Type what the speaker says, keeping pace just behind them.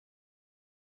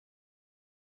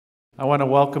I want to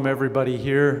welcome everybody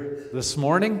here this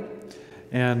morning,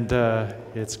 and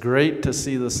it's great to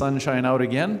see the sunshine out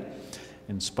again,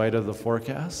 in spite of the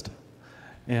forecast.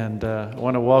 And I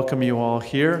want to welcome you all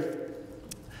here.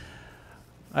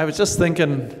 I was just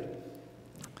thinking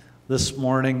this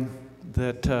morning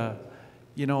that,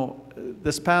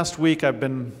 this past week I've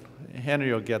been,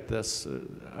 Henry will get this,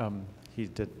 he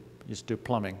used to do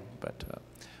plumbing, but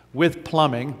with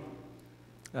plumbing,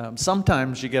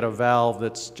 sometimes you get a valve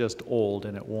that's just old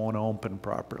and it won't open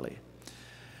properly.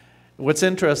 What's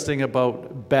interesting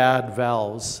about bad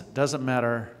valves, doesn't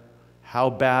matter how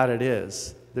bad it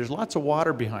is, there's lots of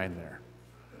water behind there.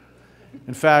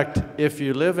 In fact, if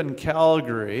you live in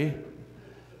Calgary,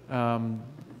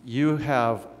 you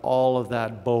have all of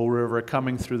that Bow River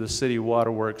coming through the city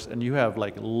waterworks, and you have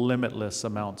like limitless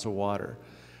amounts of water.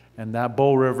 And that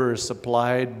Bow River is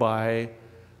supplied by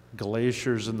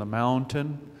glaciers in the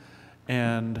mountain,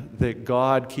 and that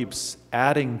God keeps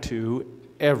adding to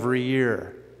every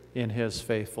year in His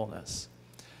faithfulness.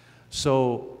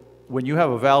 So when you have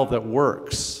a valve that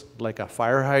works, like a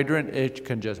fire hydrant, it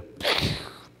can just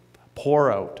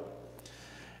pour out.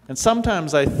 And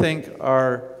sometimes I think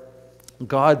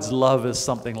God's love is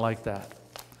something like that.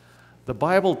 The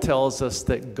Bible tells us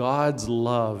that God's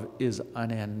love is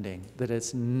unending, that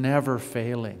it's never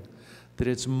failing, that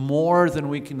it's more than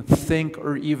we can think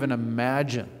or even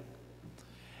imagine.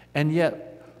 And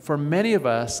yet, for many of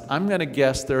us, I'm going to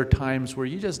guess there are times where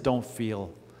you just don't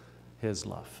feel His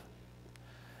love.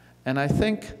 And I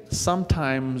think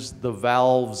sometimes the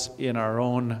valves in our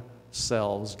own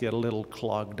selves get a little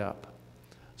clogged up,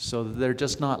 so that they're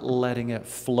just not letting it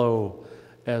flow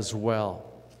as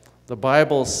well. The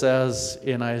Bible says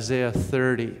in Isaiah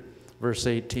 30, verse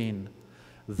 18,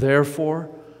 "Therefore,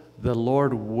 the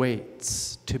Lord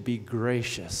waits to be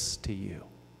gracious to you,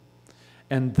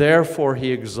 and therefore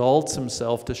He exalts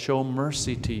Himself to show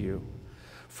mercy to you.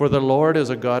 For the Lord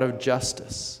is a God of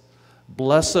justice.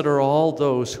 Blessed are all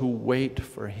those who wait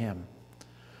for Him.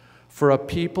 For a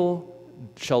people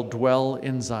shall dwell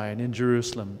in Zion, in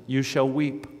Jerusalem. You shall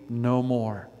weep no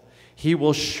more. He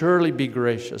will surely be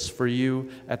gracious for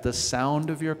you at the sound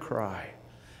of your cry.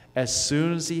 As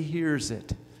soon as He hears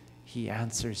it, He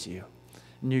answers you."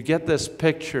 And you get this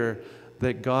picture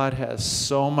that God has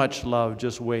so much love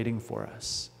just waiting for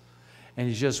us. And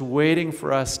He's just waiting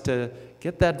for us to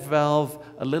get that valve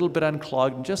a little bit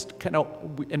unclogged. And just kind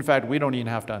of, in fact, we don't even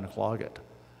have to unclog it.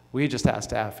 We just have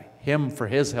to have Him for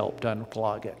His help to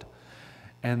unclog it.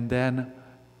 And then,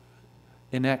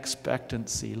 in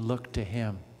expectancy, look to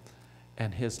Him,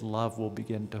 and His love will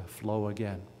begin to flow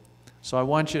again. So I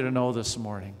want you to know this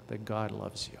morning that God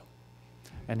loves you,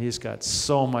 and He's got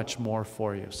so much more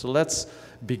for you. So let's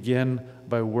begin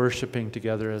by worshiping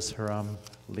together as Hiram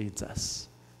leads us.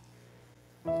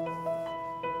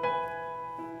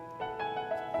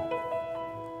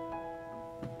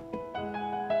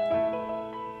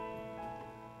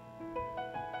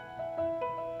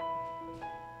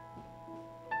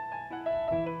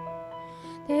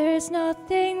 There's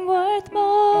nothing worth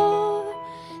more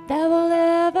that will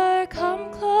ever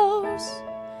come close.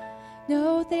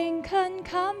 Nothing can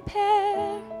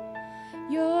compare.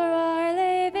 You're our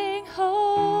living hope.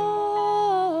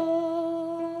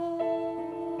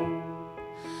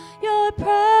 Your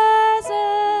presence,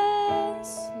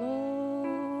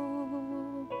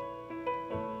 Lord.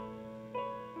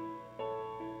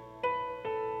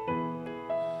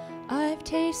 I've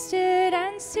tasted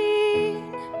and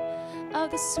seen of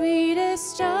the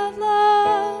sweetest of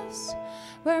loves,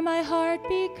 where my heart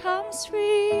becomes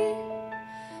free,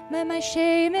 when my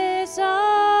shame is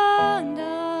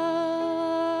undone.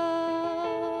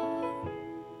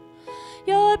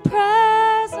 Your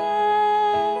presence,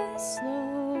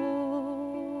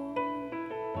 Lord.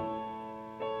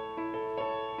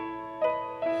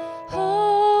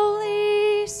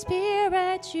 Holy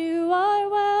Spirit, you are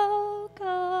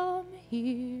welcome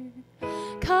here.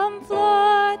 Come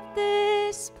flood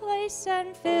this place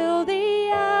and fill the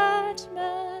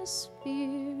atmosphere.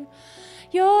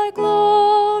 Your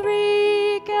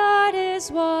glory, God, is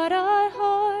what our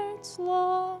hearts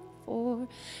long for,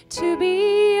 to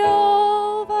be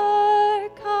overcome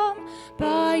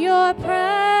by your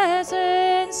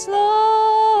presence,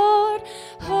 Lord.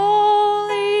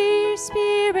 Holy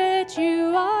Spirit,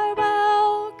 you are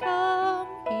welcome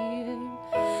here.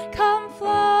 Come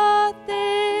flood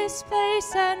this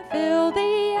place and fill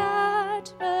the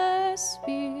atmosphere.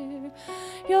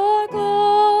 Your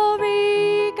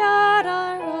glory, God,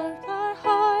 our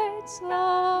hearts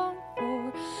long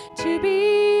for, to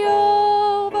be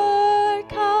overcome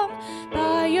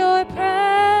by your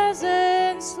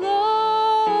presence,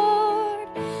 Lord.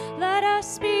 Let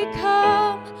us become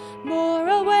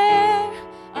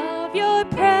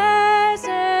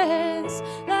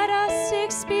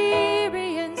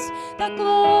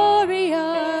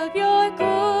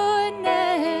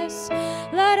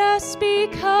us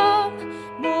become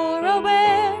more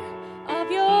aware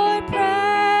of your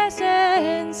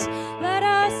presence. Let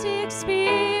us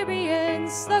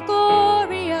experience the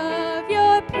glory of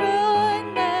your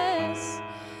goodness.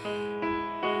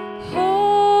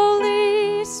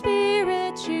 Holy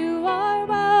Spirit, you are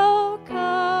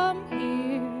welcome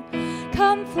here.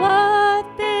 Come flood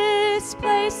this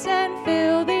place and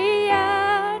fill the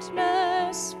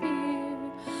atmosphere.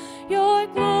 Your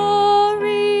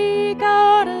glory,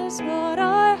 God, is what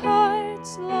our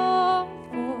hearts long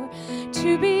for,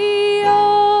 to be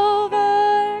overcome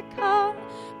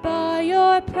by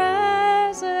your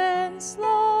presence,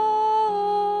 Lord.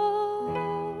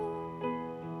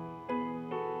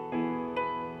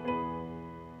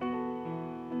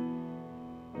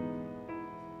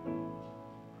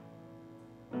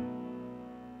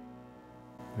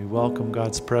 We welcome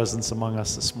God's presence among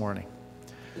us this morning.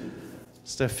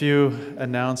 Just a few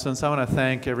announcements. I want to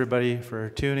thank everybody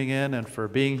for tuning in and for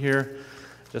being here.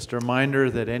 Just a reminder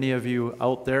that any of you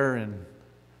out there in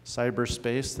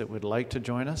cyberspace that would like to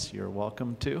join us, you're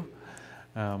welcome to.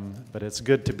 But it's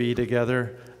good to be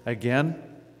together again.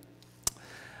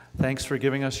 Thanks for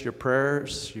giving us your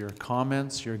prayers, your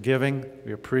comments, your giving.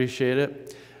 We appreciate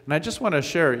it. And I just want to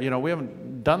share, we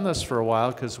haven't done this for a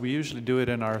while because we usually do it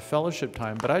in our fellowship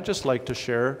time, but I'd just like to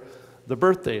share the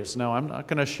birthdays. Now, I'm not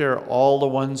going to share all the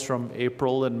ones from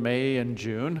April and May and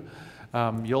June.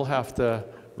 You'll have to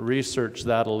research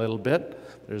that a little bit.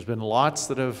 There's been lots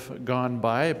that have gone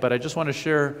by, but I just want to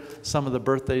share some of the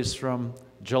birthdays from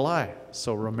July.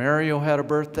 So Romario had a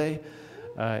birthday,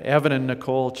 Evan and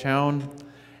Nicole Chown,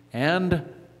 and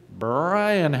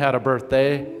Brian had a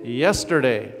birthday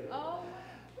yesterday.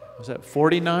 Was that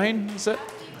 49, is it?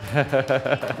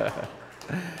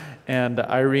 And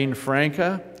Irene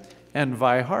Franca and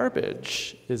Vi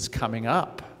Harbage is coming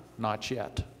up. Not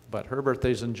yet, but her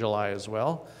birthday's in July as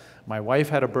well. My wife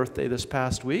had a birthday this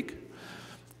past week,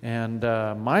 and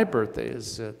my birthday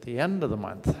is at the end of the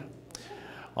month.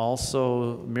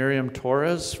 Also, Miriam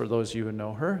Torres, for those of you who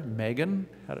know her, Megan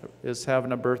is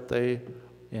having a birthday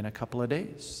in a couple of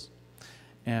days.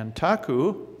 And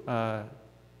Taku,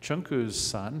 Chunku's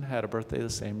son, had a birthday the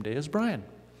same day as Brian.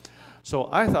 So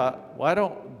I thought, why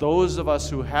don't those of us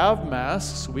who have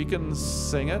masks, we can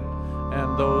sing it,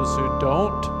 and those who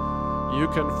don't, you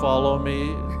can follow me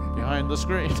behind the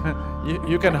screen.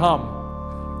 you can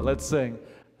hum. Let's sing.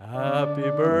 Happy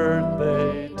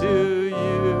birthday to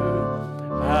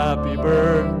you. Happy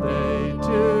birthday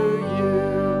to you.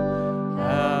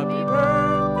 Happy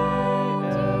birthday,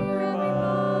 everybody.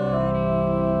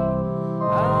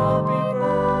 Happy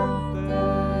birthday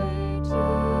to you.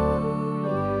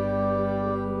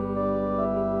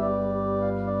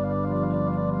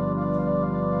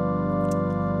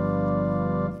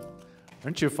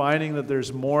 Aren't you finding that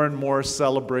there's more and more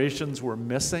celebrations we're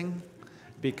missing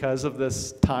because of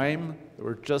this time?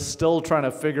 We're just still trying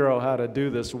to figure out how to do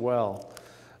this well.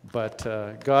 But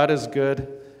God is good,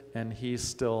 and He's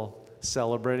still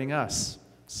celebrating us.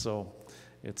 So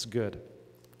it's good.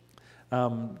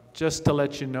 Just to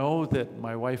let you know that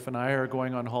my wife and I are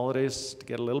going on holidays to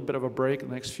get a little bit of a break in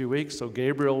the next few weeks. So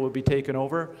Gabriel will be taking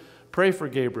over. Pray for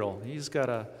Gabriel. He's got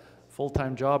a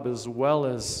full-time job as well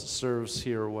as serves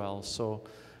here well. So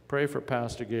pray for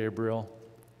Pastor Gabriel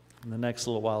in the next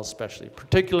little while especially,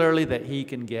 particularly that he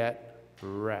can get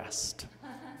rest.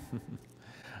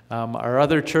 Our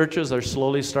other churches are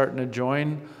slowly starting to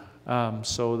join.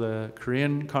 So the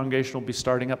Korean congregation will be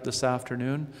starting up this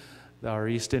afternoon. Our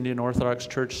East Indian Orthodox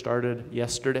Church started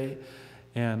yesterday,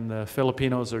 and the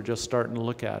Filipinos are just starting to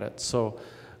look at it. So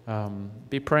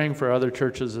be praying for other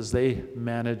churches as they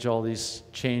manage all these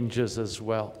changes as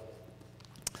well.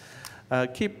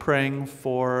 Keep praying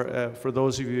for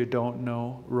those of you who don't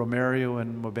know, Romario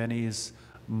and Mobeni's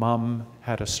mom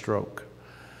had a stroke.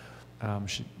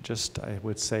 She just, I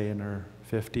would say, in her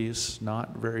 50s,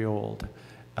 not very old.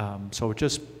 So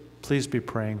just please be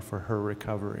praying for her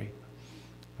recovery.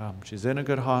 She's in a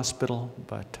good hospital,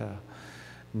 but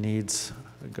needs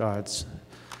God's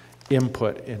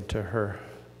input into her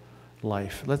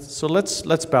life.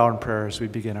 Let's bow in prayer as we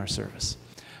begin our service.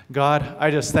 God,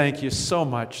 I just thank you so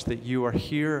much that you are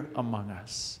here among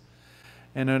us.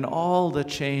 And in all the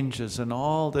changes and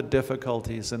all the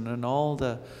difficulties and in all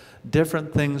the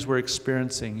different things we're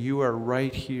experiencing, you are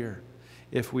right here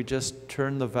if we just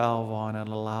turn the valve on and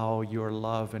allow your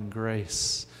love and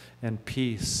grace and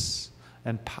peace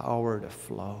and power to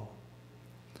flow.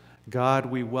 God,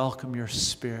 we welcome your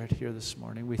Spirit here this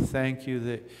morning. We thank you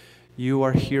that you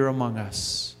are here among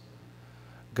us.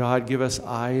 God, give us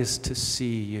eyes to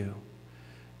see you.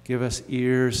 Give us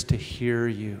ears to hear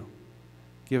you.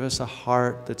 Give us a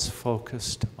heart that's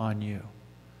focused on you.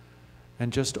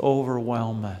 And just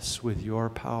overwhelm us with your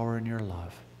power and your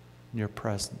love and your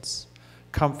presence.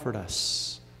 Comfort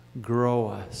us, grow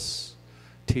us,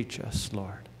 teach us,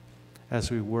 Lord, as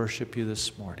we worship you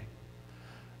this morning.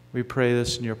 We pray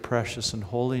this in your precious and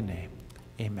holy name.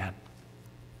 Amen.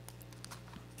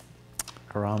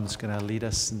 Aram's going to lead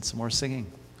us in some more singing.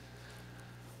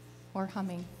 Or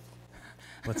humming.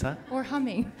 What's that? Or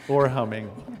humming. Or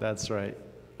humming. That's right.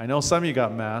 I know some of you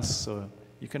got masks, so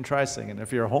you can try singing.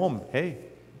 If you're home, hey,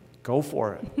 go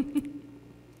for it.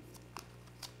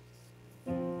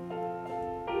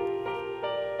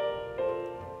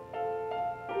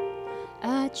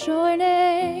 At your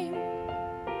name,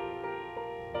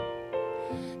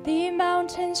 the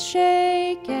mountains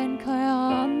shake and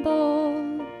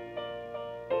crumble.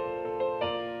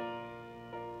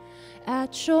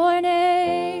 At your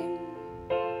name,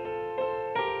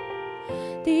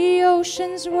 the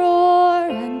oceans roar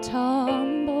and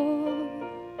tumble.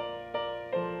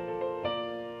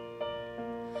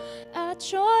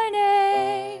 At your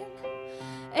name,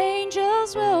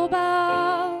 angels will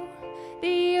bow,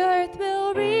 the earth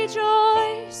will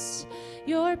rejoice,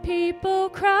 your people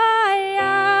cry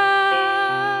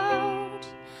out.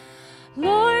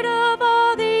 Lord of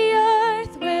all the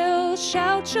earth will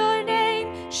shout your name,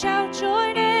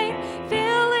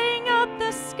 filling up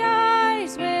the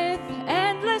skies with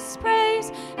endless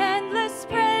praise, endless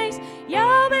praise.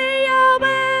 Yahweh,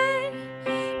 Yahweh,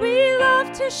 we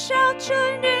love to shout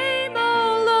your name,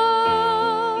 O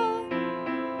Lord.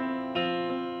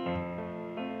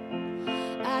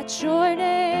 At your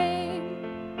name,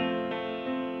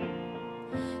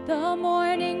 the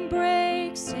morning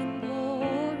breaks in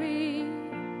glory.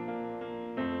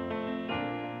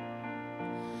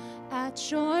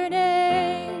 At your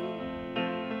name,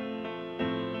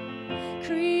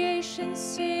 creation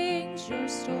sings your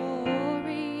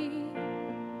story.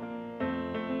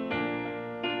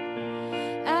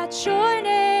 At your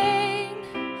name,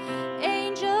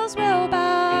 angels will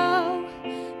bow,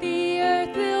 the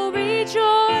earth will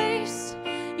rejoice,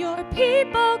 your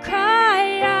people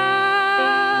cry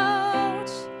out.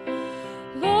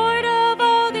 Lord of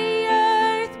all the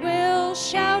earth will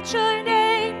shout your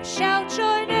name,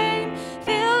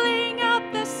 filling up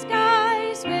the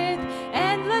skies with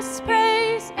endless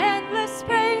praise, endless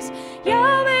praise.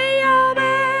 Yahweh,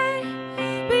 Yahweh,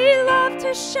 we love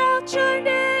to shout your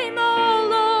name, O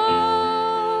Lord.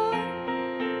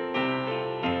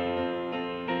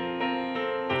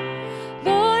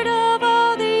 Lord of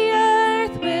all the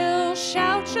earth will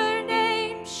shout your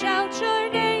name,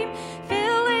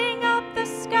 filling up the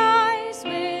skies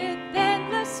with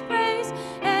endless praise,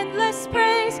 endless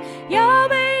praise.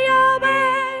 Yahweh,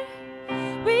 Yahweh,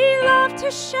 we love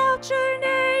to shout your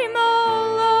name,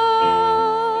 O Lord.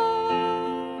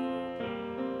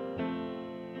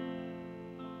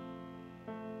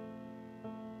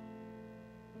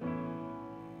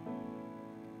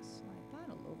 Slide that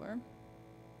all over.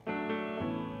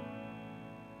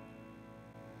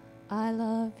 I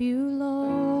love you,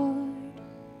 Lord.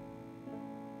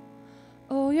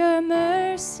 Oh, your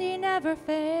mercy never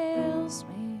fails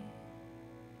me.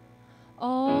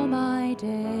 All my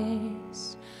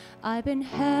days I've been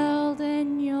held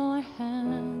in your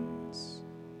hands.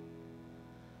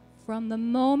 From the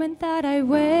moment that I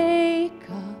wake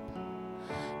up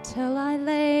till I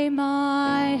lay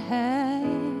my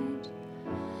head,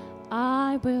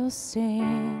 I will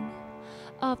sing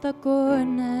of the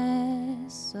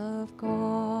goodness of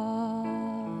God.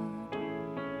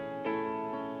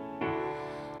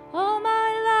 All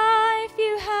my life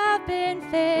you have been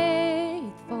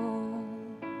faithful.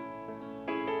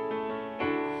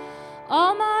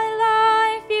 All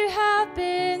my life you have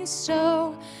been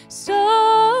so,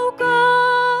 so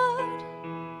good.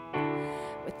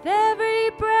 With every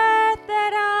breath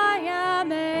that I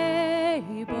am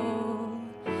able,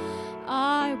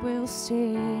 I will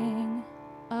sing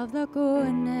of the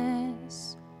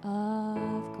goodness of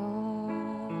God.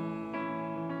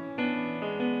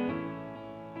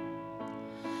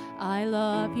 I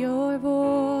love your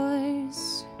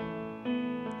voice.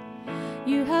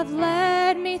 You have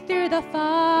led me through the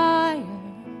fire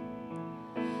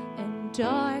and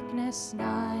darkness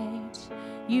night.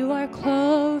 You are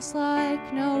close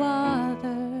like no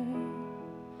other.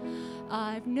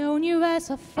 I've known you as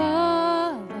a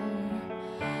father.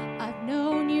 I've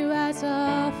known you as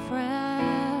a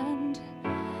friend.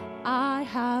 I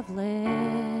have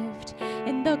lived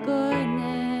in the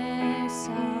goodness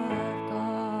of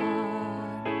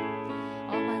God.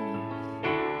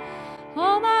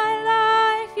 All my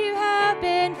life you have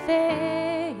been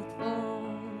faithful.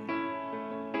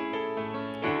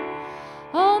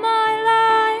 All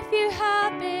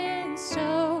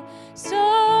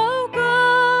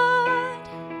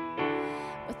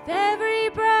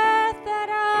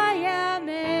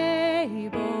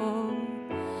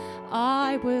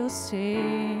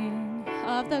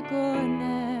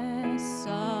goodness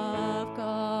of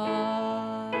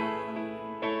God.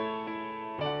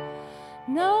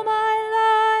 No,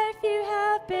 my life you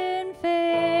have been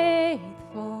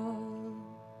faithful.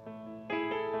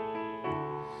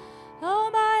 All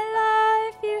my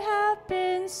life you have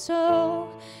been so,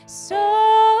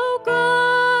 so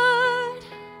good.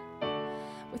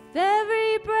 With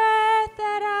every breath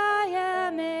that I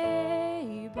am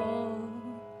able,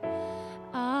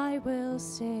 I will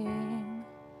sing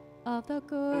of the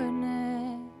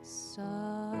goodness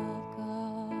of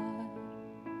God.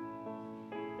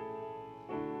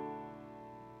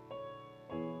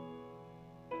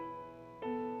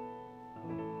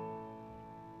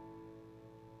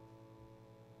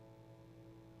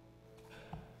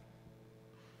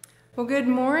 Well, good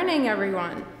morning,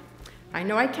 everyone. I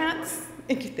know I can't,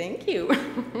 thank you.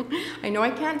 I know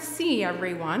I can't see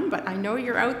everyone, but I know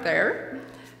you're out there.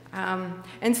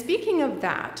 And speaking of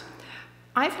that,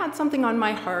 I've had something on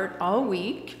my heart all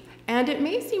week, and it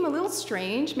may seem a little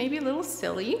strange, maybe a little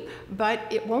silly, but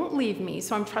it won't leave me,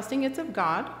 so I'm trusting it's of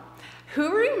God.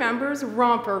 Who remembers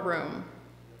Romper Room?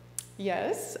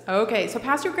 Yes? Okay, so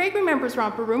Pastor Greg remembers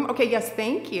Romper Room. Okay, yes,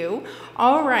 thank you.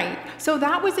 All right, so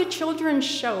that was a children's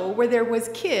show where there was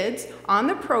kids on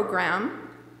the program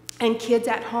and kids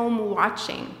at home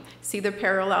watching. See the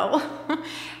parallel?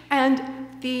 And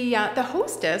the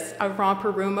hostess of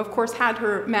Romper Room, of course, had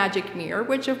her magic mirror,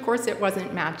 which of course it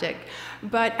wasn't magic.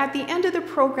 But at the end of the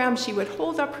program, she would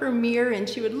hold up her mirror and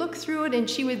she would look through it and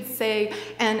she would say,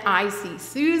 and I see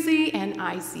Susie and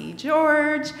I see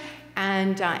George.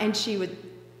 And she would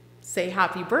say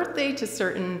happy birthday to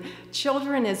certain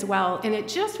children as well. And it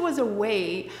just was a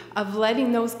way of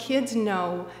letting those kids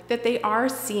know that they are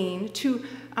seen, to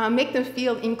make them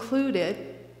feel included.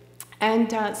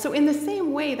 And so in the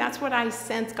same way, that's what I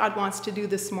sense God wants to do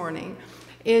this morning,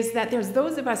 is that there's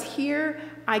those of us here,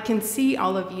 I can see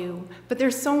all of you, but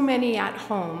there's so many at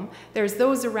home. There's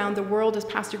those around the world, as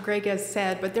Pastor Greg has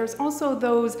said, but there's also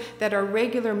those that are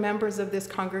regular members of this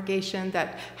congregation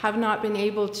that have not been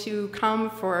able to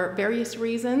come for various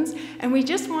reasons. And we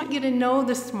just want you to know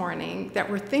this morning that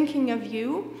we're thinking of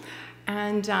you,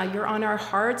 and you're on our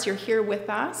hearts, you're here with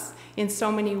us in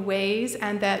so many ways,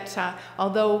 and that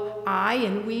although I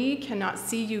and we cannot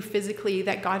see you physically,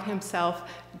 that God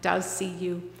himself does see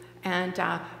you. And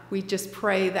we just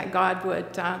pray that God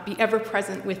would be ever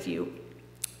present with you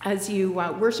as you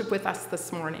worship with us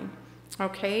this morning.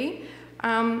 Okay?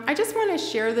 I just want to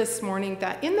share this morning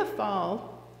that in the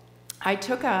fall, I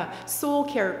took a soul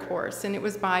care course, and it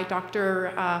was by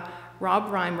Dr.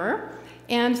 Rob Reimer.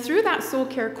 And through that soul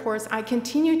care course, I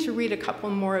continued to read a couple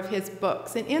more of his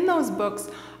books. And in those books,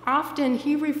 often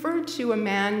he referred to a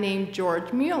man named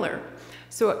George Mueller.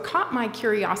 So it caught my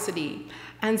curiosity.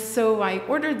 And so I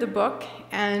ordered the book,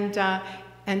 and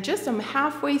just I'm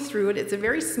halfway through it. It's a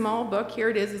very small book. Here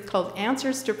it is. It's called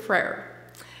Answers to Prayer.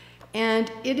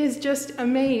 And it is just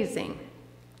amazing.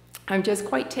 I'm just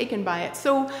quite taken by it.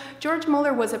 So George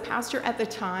Mueller was a pastor at the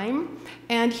time,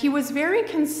 and he was very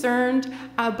concerned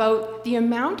about the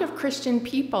amount of Christian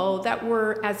people that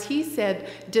were, as he said,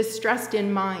 distressed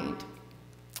in mind,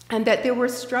 and that they were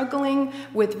struggling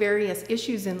with various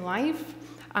issues in life.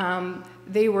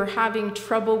 They were having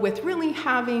trouble with really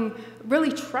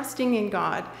trusting in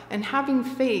God and having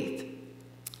faith,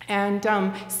 and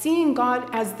seeing God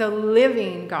as the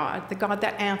living God, the God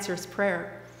that answers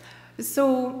prayer.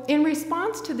 So in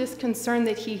response to this concern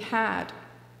that he had,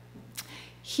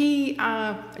 he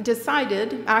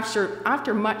decided,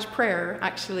 after much prayer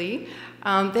actually,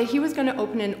 that he was going to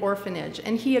open an orphanage.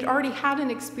 And he had already had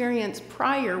an experience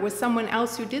prior with someone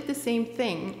else who did the same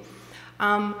thing.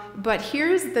 But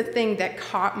here's the thing that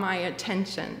caught my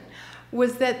attention,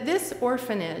 was that this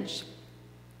orphanage,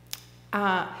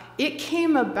 it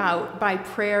came about by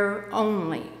prayer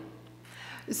only.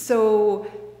 So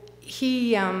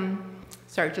he,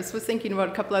 just was thinking about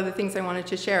a couple other things I wanted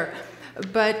to share.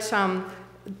 But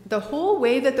the whole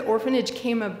way that the orphanage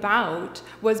came about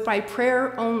was by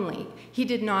prayer only. He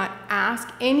did not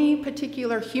ask any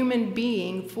particular human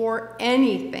being for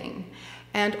anything.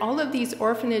 And all of these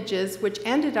orphanages, which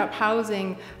ended up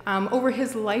housing over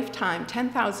his lifetime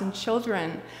 10,000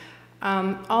 children,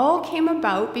 all came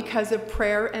about because of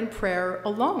prayer and prayer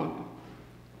alone.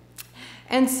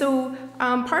 And so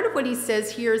part of what he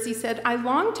says here is, he said, I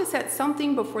long to set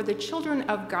something before the children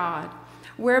of God,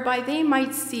 whereby they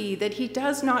might see that he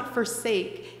does not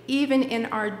forsake, even in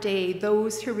our day,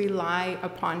 those who rely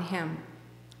upon him.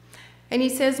 And he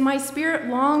says, my spirit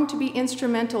longed to be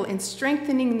instrumental in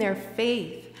strengthening their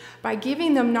faith by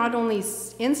giving them not only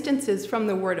instances from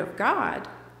the Word of God,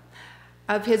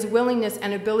 of his willingness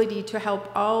and ability to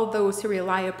help all those who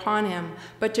rely upon him,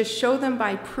 but to show them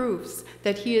by proofs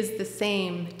that he is the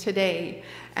same today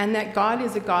and that God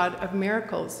is a God of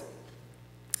miracles.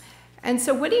 And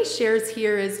so what he shares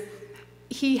here is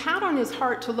he had on his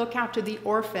heart to look after the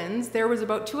orphans. There was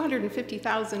about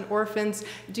 250,000 orphans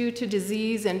due to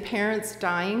disease and parents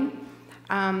dying.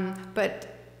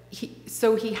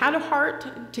 So he had a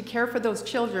heart to care for those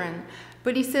children.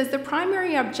 But he says the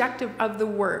primary objective of the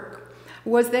work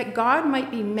was that God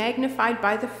might be magnified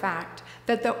by the fact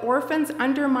that the orphans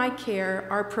under my care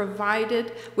are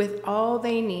provided with all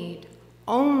they need,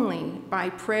 only by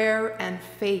prayer and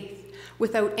faith,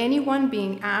 without anyone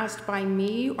being asked by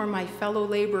me or my fellow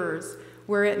laborers,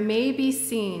 where it may be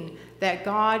seen that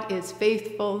God is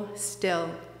faithful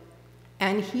still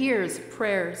and hears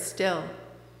prayer still.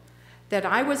 That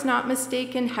I was not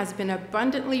mistaken has been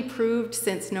abundantly proved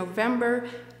since November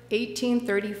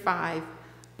 1835,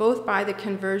 both by the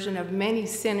conversion of many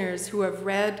sinners who have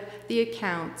read the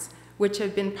accounts which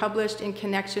have been published in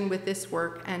connection with this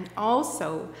work, and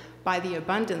also by the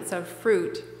abundance of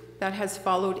fruit that has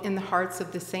followed in the hearts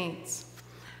of the saints.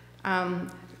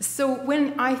 So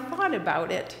when I thought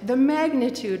about it, the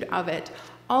magnitude of it,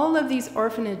 all of these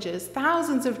orphanages,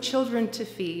 thousands of children to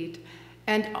feed,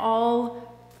 and all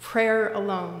prayer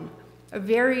alone,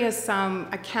 various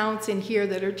accounts in here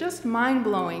that are just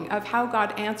mind-blowing of how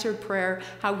God answered prayer,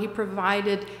 how he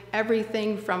provided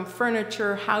everything from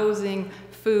furniture, housing,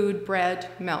 food, bread,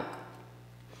 milk.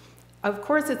 Of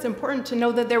course, it's important to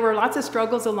know that there were lots of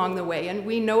struggles along the way, and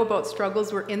we know about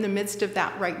struggles. We're in the midst of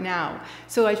that right now.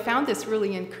 So I found this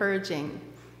really encouraging.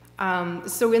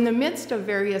 So in the midst of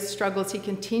various struggles, he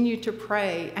continued to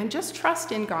pray and just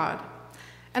trust in God.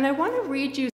 And I want to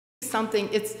read you something.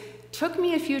 It took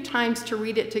me a few times to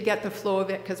read it to get the flow of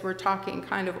it, because we're talking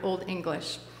kind of Old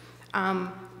English.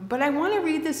 But I want to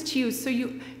read this to you so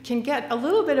you can get a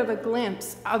little bit of a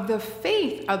glimpse of the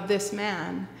faith of this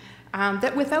man.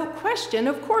 That without question,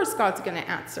 of course, God's going to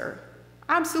answer.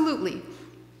 Absolutely.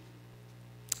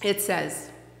 It says,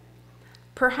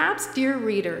 "Perhaps, dear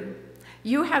reader,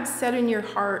 you have said in your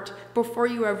heart before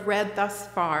you have read thus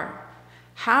far,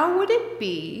 how would it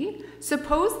be,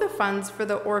 suppose the funds for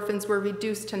the orphans were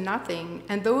reduced to nothing,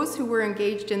 and those who were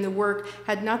engaged in the work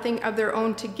had nothing of their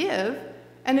own to give,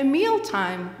 and a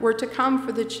mealtime were to come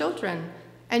for the children,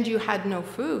 and you had no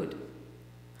food?"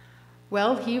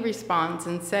 Well, he responds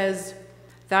and says,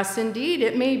 "Thus indeed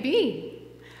it may be,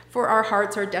 for our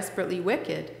hearts are desperately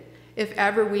wicked, if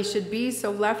ever we should be so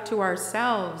left to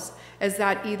ourselves as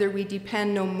that either we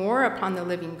depend no more upon the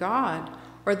living God,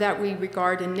 or that we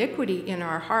regard iniquity in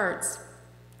our hearts.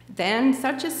 Then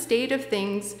such a state of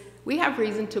things we have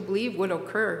reason to believe would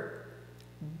occur.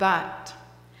 But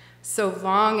so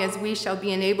long as we shall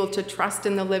be enabled to trust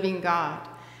in the living God,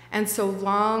 and so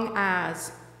long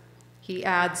as," he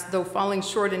adds, "though falling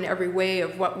short in every way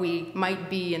of what we might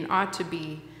be and ought to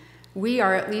be, we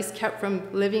are at least kept from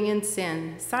living in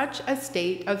sin, such a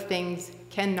state of things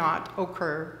cannot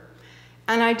occur."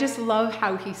 And I just love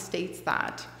how he states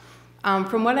that.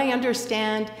 From what I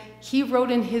understand, he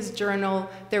wrote in his journal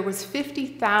there was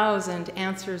 50,000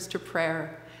 answers to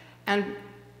prayer, and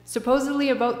supposedly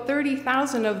about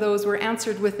 30,000 of those were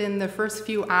answered within the first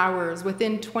few hours,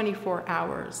 within 24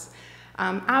 hours.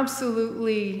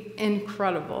 Absolutely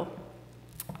incredible,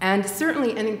 and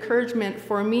certainly an encouragement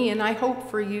for me, and I hope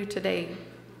for you today.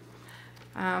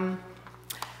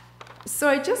 So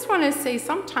I just want to say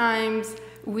sometimes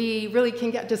we really can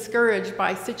get discouraged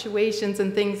by situations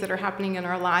and things that are happening in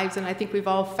our lives, and I think we've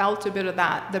all felt a bit of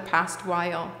that the past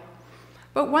while.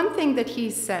 But one thing that he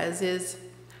says is,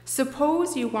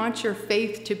 suppose you want your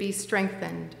faith to be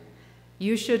strengthened.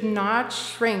 You should not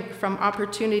shrink from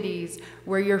opportunities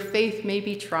where your faith may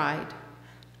be tried.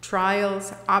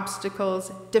 Trials,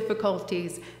 obstacles,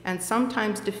 difficulties, and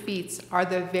sometimes defeats are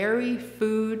the very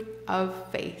food of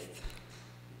faith.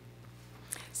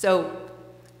 So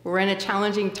we're in a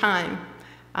challenging time.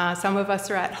 Some of us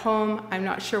are at home. I'm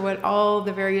not sure what all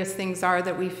the various things are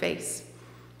that we face.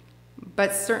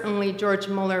 But certainly George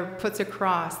Muller puts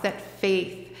across that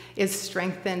faith is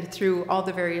strengthened through all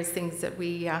the various things that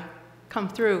we come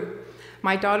through.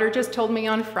 My daughter just told me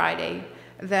on Friday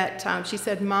that she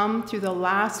said, "Mom, through the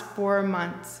last 4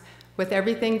 months, with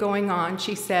everything going on,"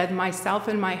 she said, "myself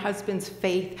and my husband's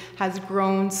faith has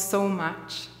grown so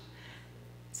much."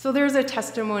 So there's a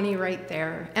testimony right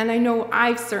there. And I know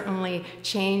I've certainly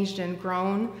changed and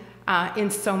grown in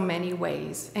so many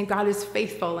ways. And God is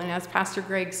faithful. And as Pastor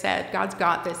Greg said, God's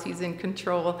got this. He's in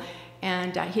control.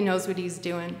 And he knows what he's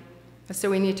doing. So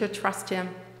we need to trust him.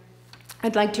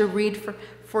 I'd like to read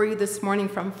for you this morning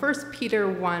from 1 Peter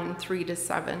 1,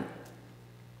 3-7.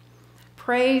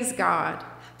 Praise God,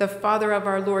 the Father of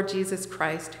our Lord Jesus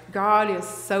Christ. God is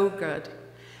so good.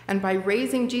 And by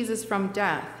raising Jesus from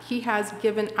death, he has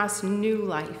given us new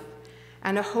life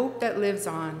and a hope that lives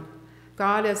on.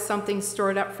 God has something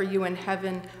stored up for you in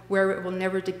heaven where it will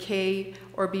never decay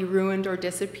or be ruined or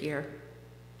disappear.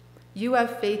 You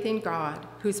have faith in God,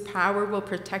 whose power will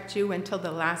protect you until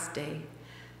the last day.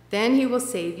 Then he will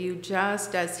save you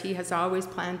just as he has always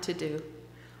planned to do.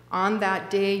 On that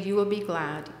day, you will be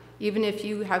glad, even if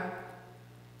you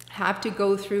have to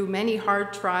go through many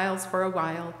hard trials for a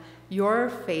while. Your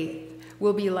faith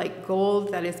will be like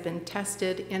gold that has been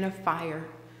tested in a fire,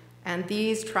 and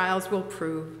these trials will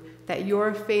prove that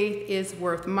your faith is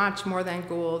worth much more than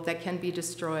gold that can be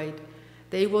destroyed.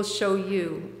 They will show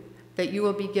you that you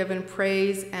will be given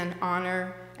praise and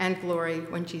honor and glory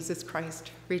when Jesus Christ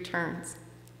returns.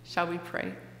 Shall we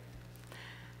pray?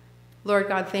 Lord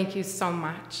God, thank you so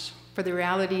much for the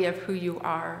reality of who you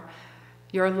are,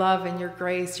 your love and your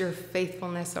grace, your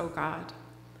faithfulness, oh God,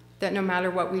 that no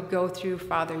matter what we go through,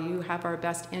 Father, you have our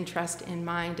best interest in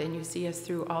mind and you see us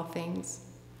through all things.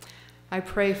 I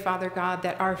pray, Father God,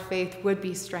 that our faith would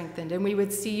be strengthened and we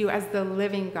would see you as the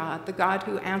living God, the God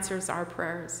who answers our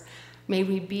prayers. May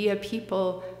we be a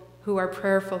people who are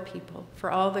prayerful people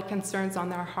for all the concerns on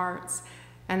their hearts.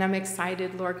 And I'm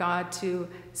excited, Lord God, to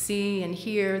see and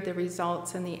hear the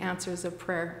results and the answers of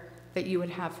prayer that you would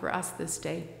have for us this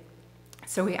day.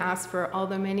 So we ask for all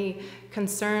the many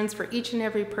concerns for each and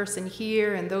every person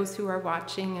here and those who are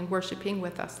watching and worshiping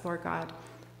with us, Lord God,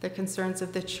 the concerns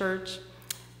of the church.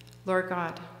 Lord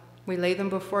God, we lay them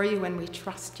before you and we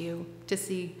trust you to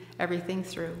see everything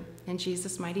through. In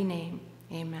Jesus' mighty name,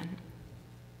 amen.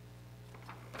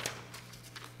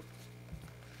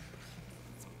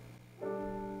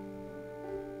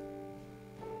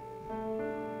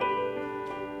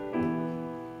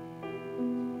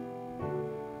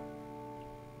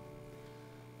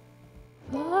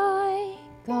 Why,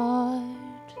 God,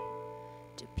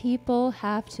 do people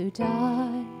have to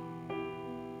die?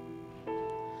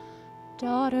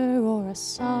 Daughter or a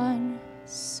son,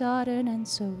 sudden and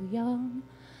so young,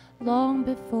 long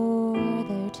before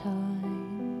their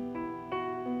time.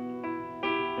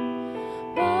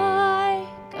 Why,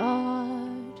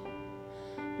 God,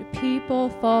 do people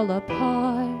fall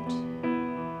apart?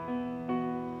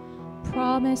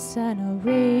 Promise and a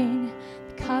ring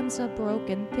becomes a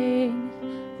broken thing,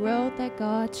 road that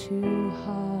got too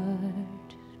hard.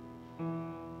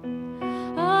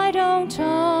 I don't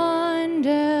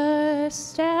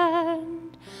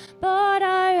understand, but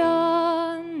I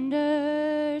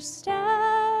understand.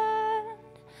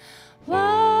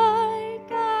 Why,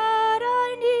 God,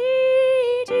 I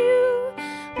need you.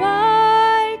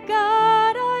 Why,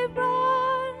 God, I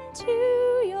run to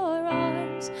your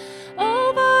arms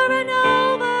over and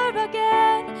over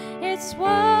again. It's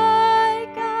why,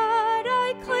 God,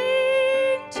 I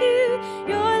cling to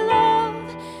your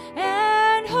love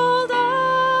and hold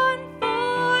on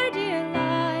for dear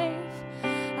life.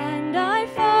 And I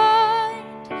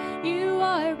find you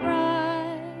are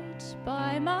right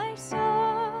by my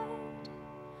side.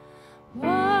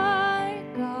 Why,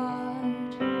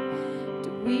 God,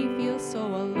 do we feel so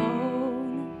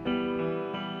alone?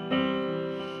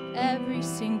 Every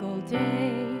single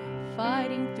day,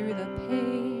 fighting through the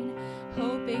pain,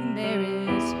 hoping there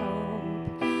is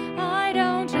hope. I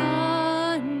don't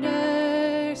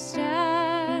understand,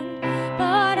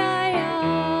 but I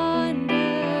understand.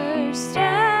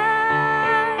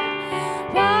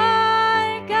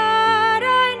 Why, God,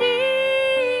 I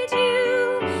need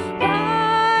you.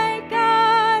 Why,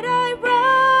 God, I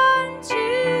run to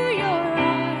your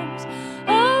arms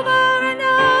over and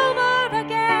over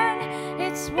again.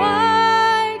 It's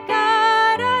why,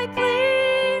 God, I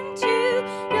cling to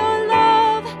your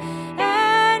love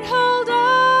and hold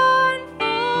on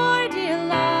for dear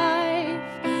life.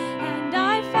 And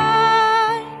I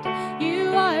find you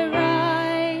are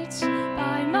right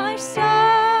by my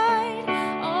side,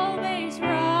 always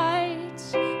right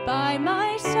by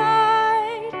my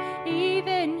side,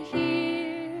 even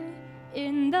here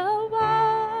in the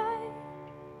wide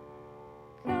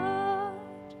God.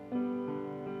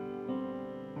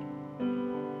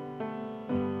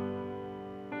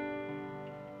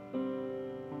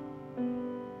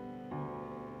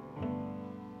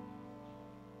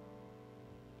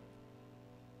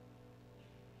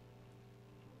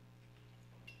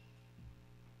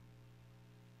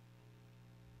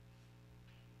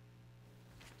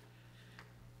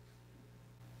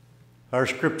 Our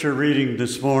scripture reading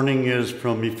this morning is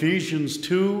from Ephesians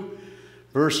 2,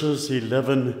 verses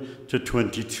 11 to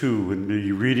 22, and we'll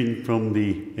be reading from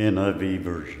the NIV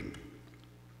version.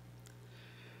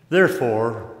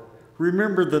 Therefore,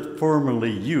 remember that formerly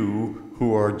you,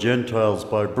 who are Gentiles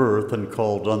by birth and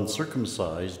called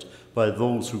uncircumcised by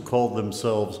those who call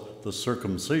themselves the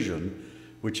circumcision,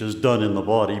 which is done in the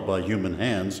body by human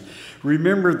hands,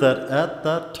 remember that at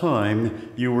that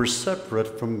time you were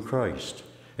separate from Christ,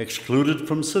 excluded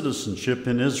from citizenship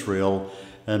in Israel,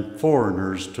 and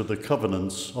foreigners to the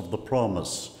covenants of the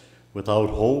promise, without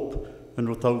hope and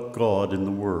without God in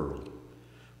the world.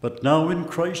 But now in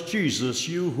Christ Jesus,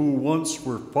 you who once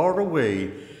were far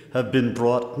away have been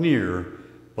brought near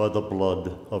by the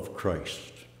blood of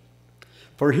Christ.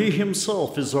 For he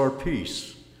himself is our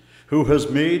peace, who has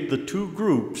made the two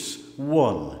groups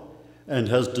one and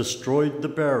has destroyed the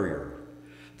barrier,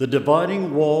 the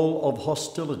dividing wall of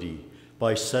hostility,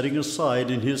 by setting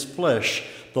aside in his flesh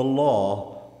the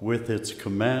law with its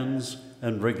commands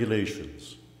and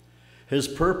regulations. His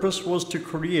purpose was to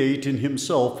create in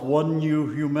himself one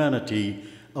new humanity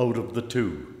out of the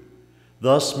two,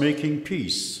 thus making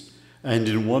peace, and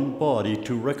in one body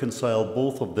to reconcile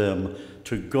both of them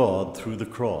to God through the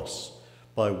cross,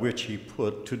 by which he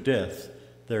put to death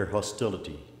their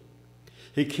hostility.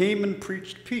 He came and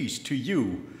preached peace to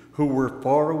you who were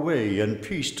far away, and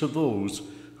peace to those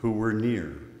who were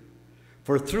near.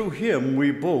 For through him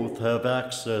we both have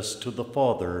access to the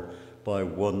Father by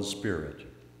one Spirit.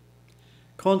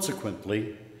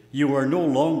 Consequently, you are no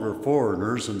longer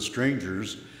foreigners and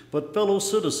strangers, but fellow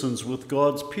citizens with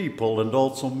God's people and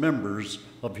also members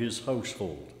of his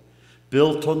household,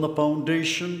 built on the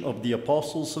foundation of the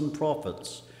apostles and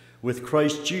prophets, with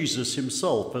Christ Jesus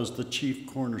himself as the chief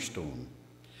cornerstone.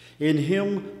 In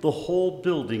him the whole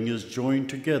building is joined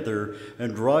together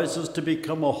and rises to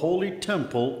become a holy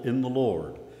temple in the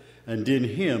Lord. And in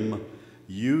him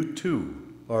you too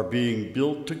are being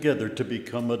built together to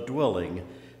become a dwelling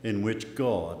in which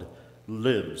God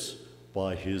lives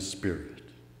by his Spirit.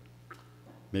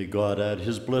 May God add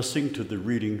his blessing to the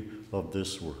reading of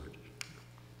this word.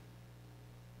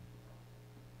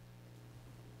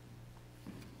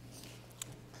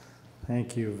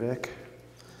 Thank you, Vic.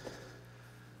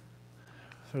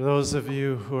 For those of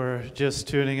you who are just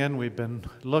tuning in, we've been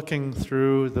looking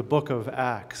through the book of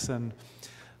Acts, and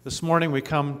this morning we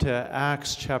come to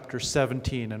Acts chapter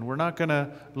 17, and we're not going to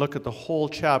look at the whole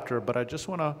chapter, but I just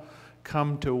want to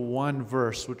come to one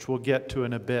verse, which we'll get to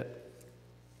in a bit.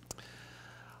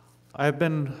 I've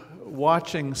been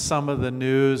watching some of the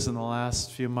news in the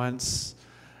last few months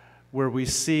where we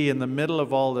see in the middle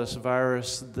of all this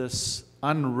virus, this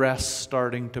unrest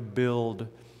starting to build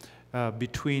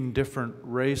between different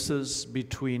races,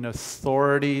 between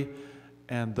authority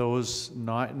and those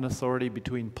not in authority,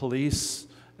 between police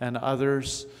and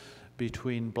others,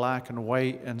 between black and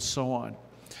white, and so on.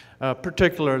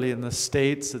 Particularly in the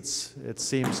States, it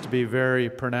seems to be very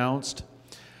pronounced.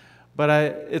 But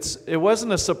it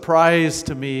wasn't a surprise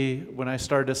to me when I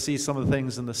started to see some of the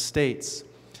things in the States.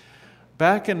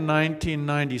 Back in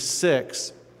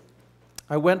 1996,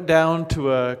 I went down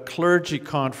to a clergy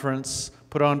conference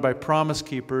put on by Promise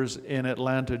Keepers in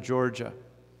Atlanta, Georgia.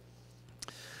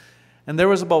 And there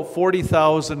was about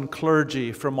 40,000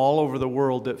 clergy from all over the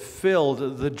world that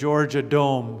filled the Georgia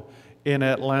Dome in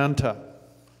Atlanta.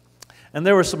 And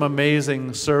there were some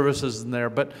amazing services in there,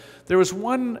 but there was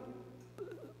one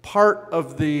part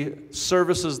of the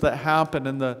services that happened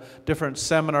in the different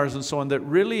seminars and so on that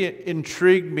really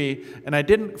intrigued me, and I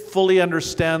didn't fully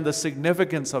understand the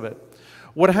significance of it.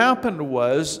 What happened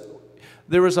was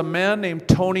there was a man named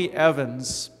Tony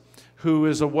Evans, who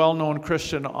is a well-known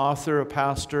Christian author, a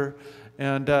pastor,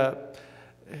 and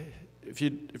if you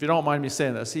don't mind me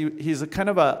saying this, he's a kind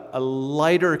of a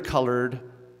lighter-colored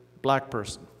black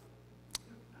person.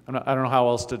 I don't know how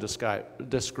else to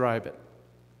describe it.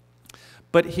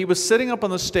 But he was sitting up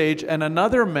on the stage, and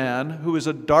another man who is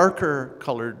a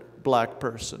darker-colored black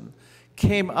person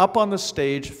came up on the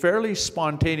stage fairly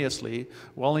spontaneously,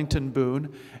 Wellington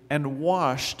Boone, and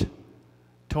washed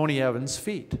Tony Evans'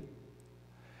 feet.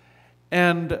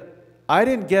 And I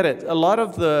didn't get it. A lot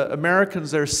of the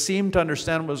Americans there seemed to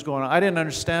understand what was going on. I didn't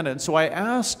understand it. And so I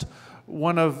asked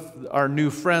one of our new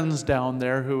friends down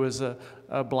there, who is a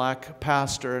black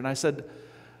pastor, and I said,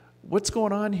 "What's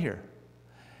going on here?"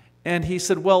 And he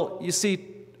said, "Well, you see,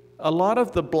 a lot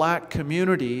of the black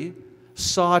community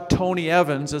saw Tony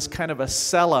Evans as kind of a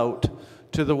sellout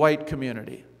to the white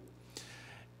community.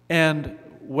 And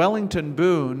Wellington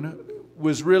Boone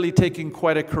was really taking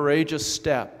quite a courageous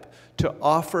step to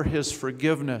offer his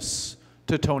forgiveness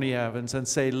to Tony Evans and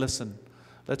say, listen,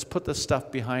 let's put this stuff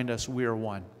behind us, we are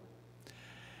one."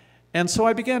 And so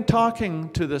I began talking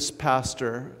to this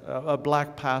pastor, a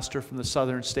black pastor from the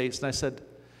southern states, and I said,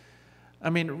 I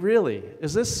mean, really,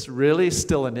 is this really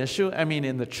still an issue? I mean,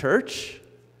 in the church?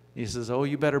 He says, oh,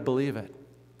 you better believe it.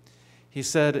 He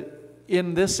said,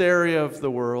 in this area of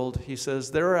the world, he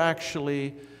says, there are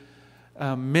actually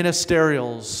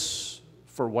ministerials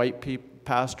for white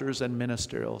pastors and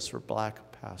ministerials for black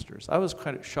pastors. I was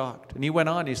kind of shocked. And he went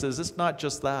on, he says, it's not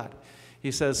just that.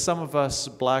 He says, some of us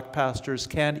black pastors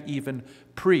can't even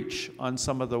preach on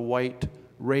some of the white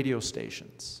radio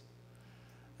stations.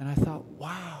 And I thought,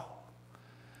 wow.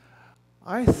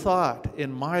 I thought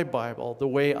in my Bible, the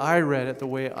way I read it, the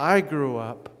way I grew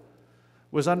up,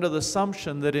 was under the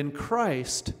assumption that in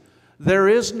Christ, there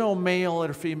is no male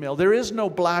or female, there is no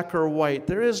black or white,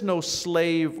 there is no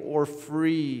slave or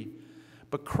free.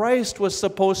 But Christ was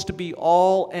supposed to be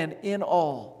all and in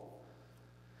all.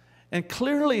 And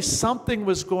clearly something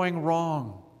was going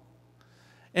wrong.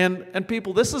 And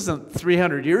people, this isn't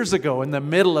 300 years ago in the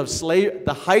middle of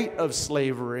the height of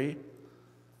slavery.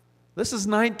 This is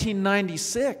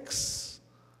 1996,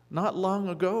 not long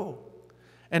ago.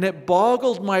 And it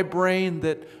boggled my brain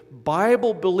that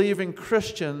Bible-believing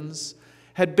Christians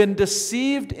had been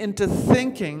deceived into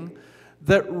thinking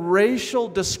that racial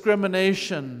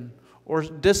discrimination or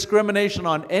discrimination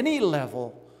on any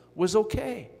level was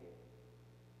okay.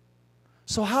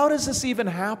 So how does this even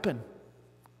happen?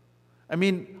 I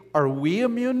mean, are we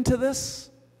immune to this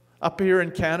up here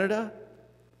in Canada?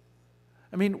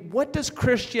 I mean, what does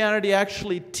Christianity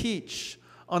actually teach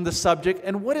on the subject,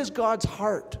 and what is God's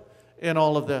heart in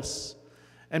all of this?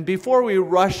 And before we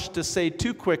rush to say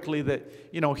too quickly that,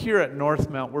 here at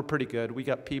Northmount, we're pretty good. We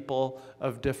got people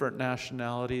of different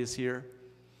nationalities here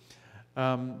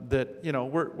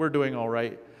we're doing all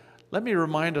right. Let me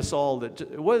remind us all that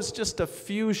it was just a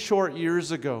few short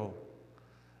years ago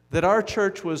that our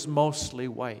church was mostly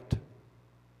white.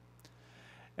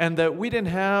 And that we didn't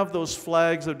have those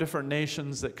flags of different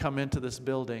nations that come into this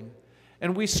building.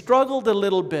 And we struggled a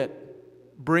little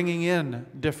bit bringing in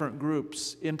different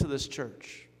groups into this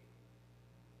church.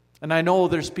 And I know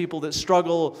there's people that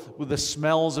struggle with the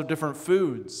smells of different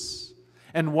foods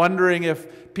and wondering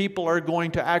if people are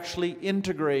going to actually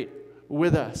integrate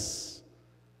with us,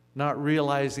 not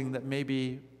realizing that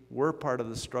maybe we're part of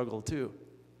the struggle too.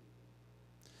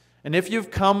 And if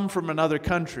you've come from another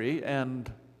country,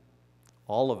 and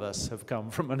all of us have come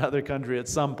from another country at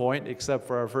some point, except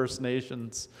for our First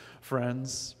Nations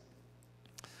friends,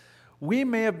 we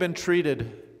may have been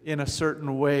treated in a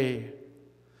certain way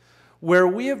where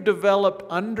we have developed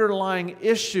underlying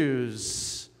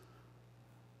issues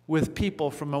with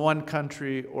people from one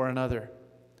country or another.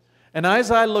 And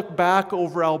as I look back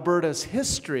over Alberta's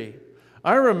history,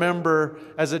 I remember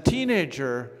as a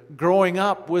teenager growing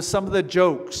up with some of the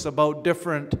jokes about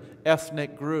different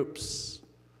ethnic groups.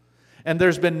 And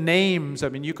there's been names. I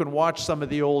mean, you can watch some of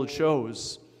the old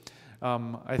shows.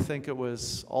 I think it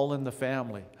was All in the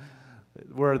Family,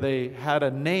 where they had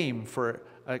a name for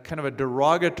a kind of a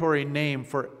derogatory name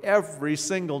for every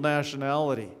single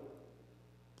nationality.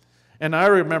 And I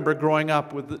remember growing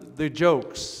up with the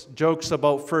jokes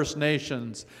about First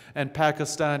Nations and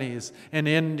Pakistanis and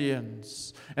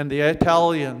Indians and the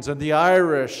Italians and the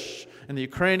Irish and the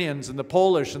Ukrainians and the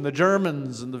Polish and the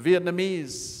Germans and the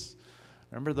Vietnamese.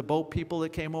 Remember the boat people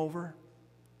that came over?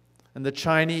 And the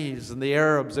Chinese and the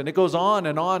Arabs, and it goes on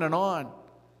and on and on.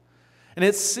 And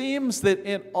it seems that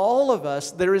in all of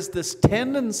us there is this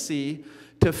tendency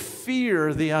to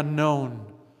fear the unknown.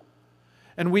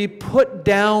 And we put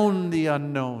down the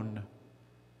unknown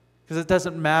because it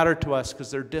doesn't matter to us because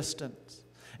they're distant.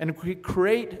 And we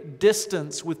create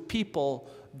distance with people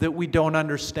that we don't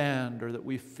understand or that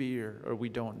we fear or we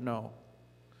don't know.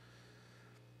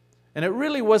 And it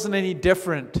really wasn't any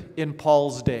different in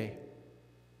Paul's day.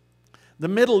 The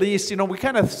Middle East, we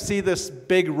kind of see this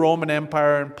big Roman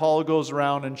Empire, and Paul goes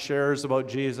around and shares about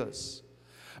Jesus.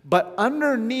 But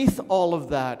underneath all of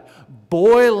that,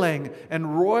 boiling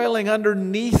and roiling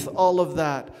underneath all of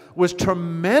that, was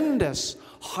tremendous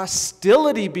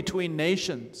hostility between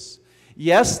nations.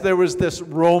 Yes, there was this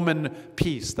Roman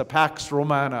peace, the Pax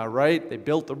Romana, right? They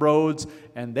built the roads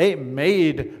and they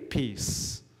made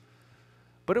peace.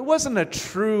 But it wasn't a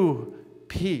true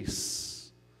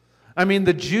peace. I mean,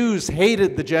 the Jews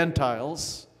hated the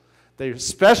Gentiles. They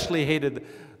especially hated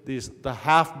the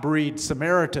half-breed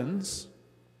Samaritans.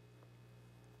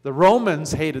 The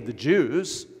Romans hated the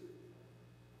Jews.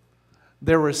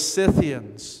 There were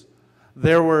Scythians.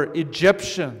 There were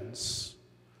Egyptians.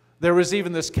 There was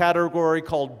even this category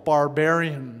called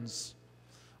barbarians.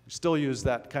 We still use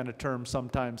that kind of term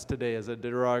sometimes today as a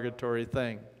derogatory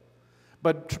thing.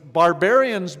 But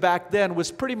barbarians back then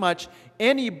was pretty much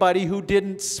anybody who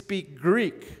didn't speak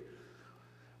Greek.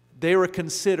 They were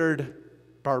considered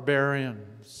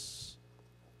barbarians.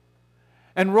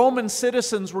 And Roman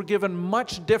citizens were given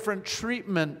much different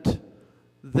treatment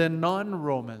than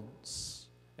non-Romans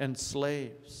and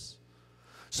slaves.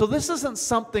 So this isn't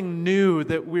something new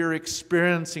that we're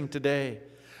experiencing today,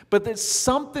 but it's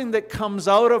something that comes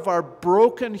out of our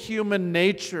broken human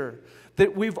nature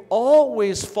that we've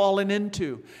always fallen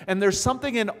into. And there's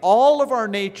something in all of our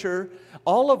nature,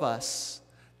 all of us,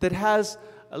 that has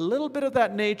a little bit of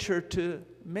that nature to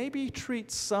maybe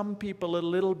treat some people a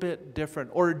little bit different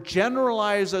or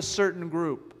generalize a certain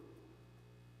group.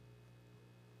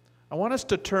 I want us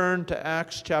to turn to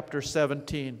Acts chapter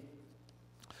 17,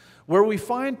 where we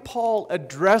find Paul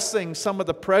addressing some of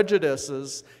the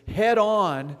prejudices head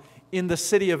on in the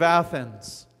city of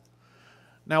Athens.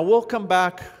 Now, we'll come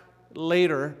back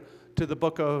later to the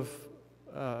book of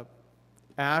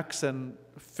Acts and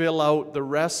fill out the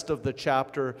rest of the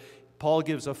chapter. Paul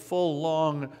gives a full,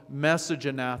 long message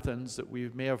in Athens that we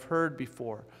may have heard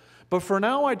before. But for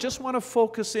now, I just want to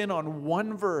focus in on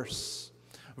one verse,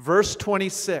 verse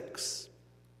 26.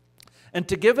 And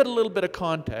to give it a little bit of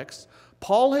context,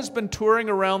 Paul has been touring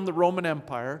around the Roman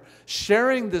Empire,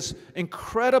 sharing this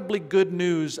incredibly good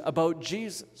news about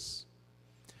Jesus.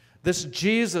 This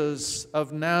Jesus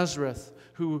of Nazareth,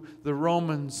 who the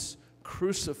Romans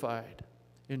crucified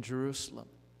in Jerusalem.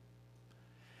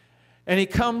 And he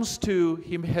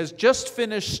has just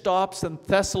finished stops in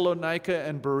Thessalonica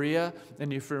and Berea.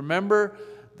 And if you remember,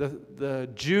 the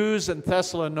Jews in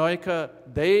Thessalonica,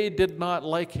 they did not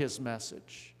like his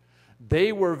message.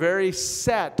 They were very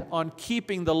set on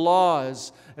keeping the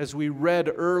laws, as we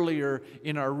read earlier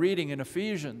in our reading in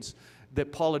Ephesians,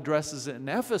 that Paul addresses in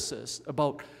Ephesus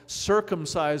about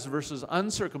circumcised versus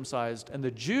uncircumcised. And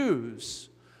the Jews,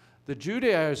 the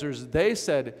Judaizers, they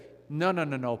said,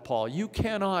 no, Paul, you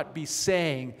cannot be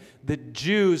saying that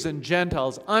Jews and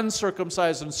Gentiles,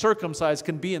 uncircumcised and circumcised,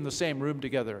 can be in the same room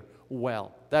together.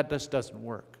 Well, that just doesn't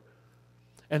work.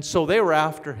 And so they were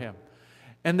after him.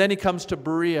 And then he comes to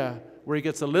Berea, where he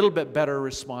gets a little bit better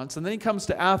response. And then he comes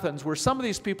to Athens, where some of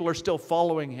these people are still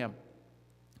following him.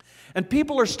 And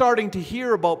people are starting to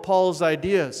hear about Paul's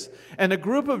ideas. And a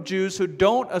group of Jews who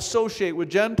don't associate with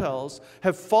Gentiles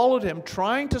have followed him,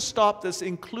 trying to stop this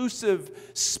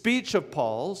inclusive speech of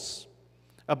Paul's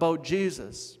about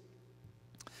Jesus.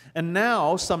 And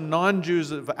now some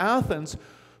non-Jews of Athens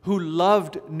who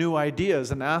loved new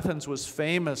ideas, and Athens was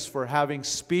famous for having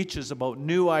speeches about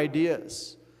new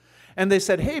ideas. And they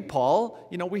said, hey, Paul,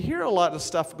 we hear a lot of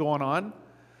stuff going on.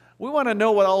 We want to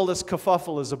know what all this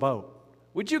kerfuffle is about.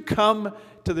 Would you come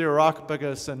to the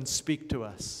Areopagus and speak to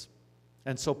us?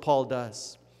 And so Paul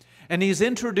does. And he's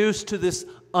introduced to this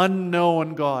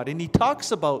unknown God. And he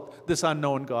talks about this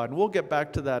unknown God. And we'll get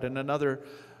back to that in another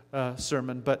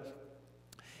sermon. But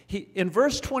in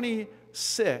verse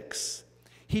 26,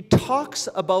 he talks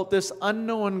about this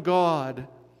unknown God.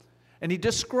 And he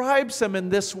describes him in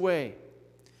this way.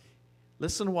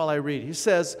 Listen while I read. He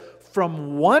says,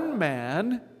 from one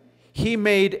man he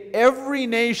made every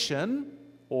nation,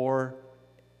 or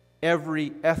every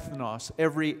ethnos,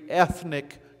 every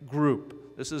ethnic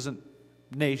group. This isn't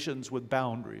nations with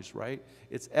boundaries, right?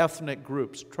 It's ethnic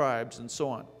groups, tribes, and so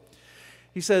on.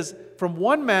 He says, from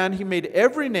one man he made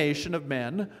every nation of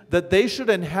men that they should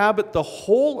inhabit the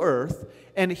whole earth,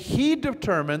 and he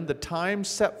determined the time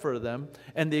set for them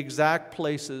and the exact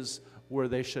places where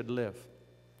they should live.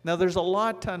 Now there's a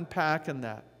lot to unpack in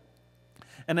that.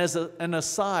 And as an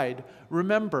aside,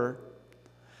 remember,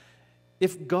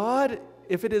 if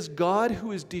it is God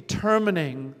who is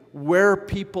determining where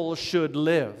people should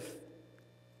live,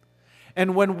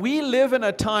 and when we live in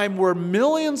a time where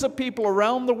millions of people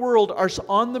around the world are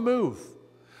on the move,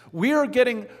 we are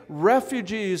getting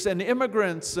refugees and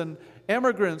immigrants and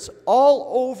emigrants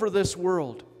all over this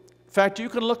world. In fact, you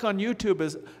can look on YouTube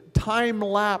as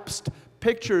time-lapsed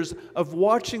pictures of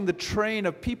watching the train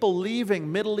of people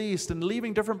leaving Middle East and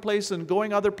leaving different places and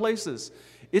going other places.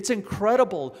 It's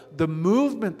incredible, the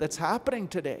movement that's happening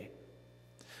today.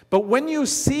 But when you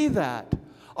see that,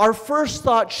 our first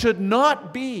thought should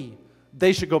not be,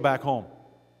 they should go back home.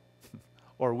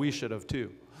 Or we should have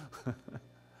too.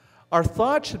 Our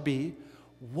thought should be,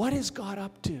 what is God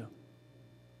up to?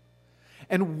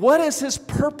 And what is His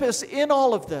purpose in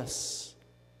all of this?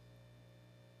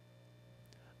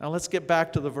 Now let's get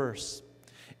back to the verse.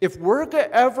 If we're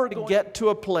ever to get to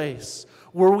a place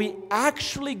where we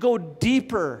actually go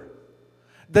deeper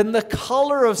than the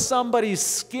color of somebody's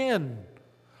skin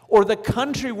or the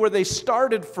country where they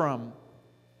started from,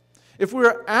 if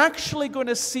we're actually going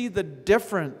to see the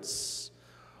difference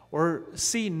or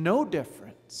see no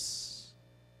difference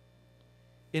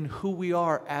in who we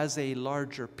are as a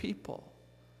larger people,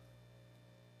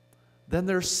 then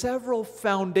there are several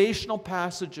foundational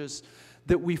passages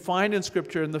that we find in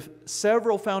Scripture and the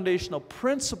several foundational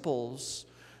principles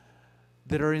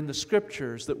that are in the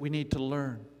Scriptures that we need to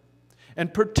learn.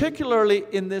 And particularly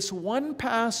in this one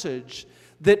passage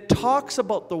that talks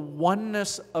about the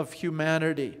oneness of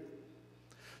humanity.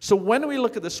 So when we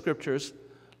look at the Scriptures,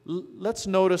 let's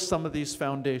notice some of these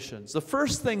foundations. The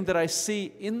first thing that I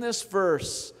see in this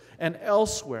verse and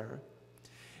elsewhere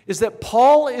is that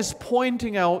Paul is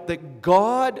pointing out that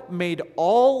God made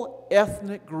all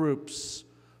ethnic groups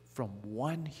from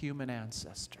one human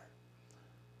ancestor.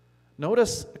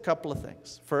 Notice a couple of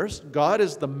things. First, God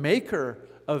is the maker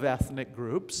of ethnic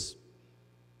groups.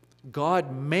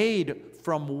 God made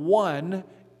from one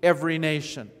every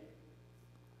nation.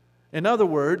 In other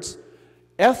words,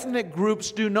 ethnic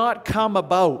groups do not come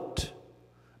about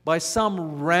by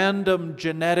some random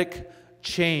genetic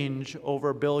change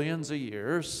over billions of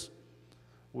years,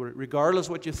 regardless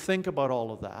what you think about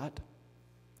all of that.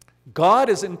 God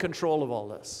is in control of all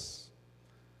this.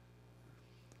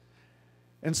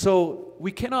 And so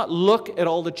we cannot look at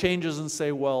all the changes and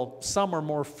say, well, some are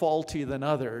more faulty than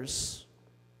others.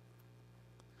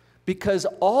 Because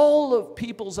all of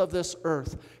peoples of this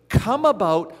earth come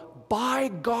about by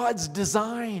God's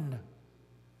design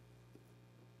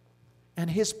and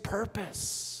His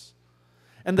purpose.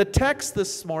 And the text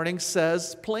this morning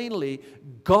says plainly,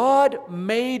 God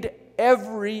made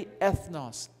every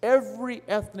ethnos, every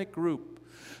ethnic group.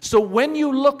 So when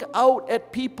you look out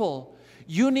at people,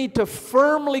 you need to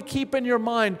firmly keep in your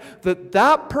mind that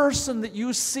that person that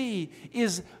you see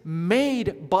is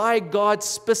made by God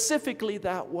specifically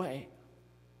that way.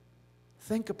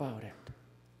 Think about it.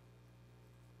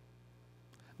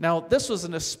 Now, this was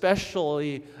an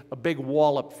especially a big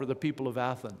wallop for the people of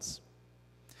Athens.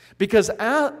 Because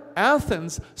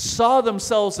Athens saw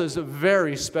themselves as a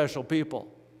very special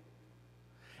people.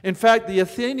 In fact, the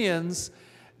Athenians,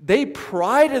 they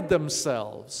prided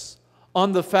themselves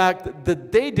on the fact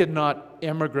that they did not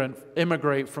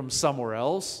immigrate from somewhere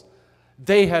else.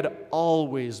 They had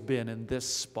always been in this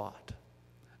spot.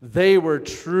 They were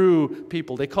true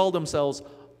people. They called themselves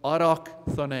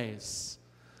autochthones,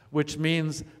 which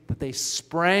means that they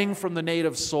sprang from the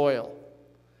native soil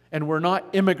and were not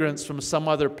immigrants from some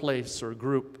other place or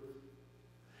group.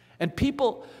 And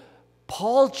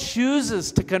Paul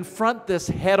chooses to confront this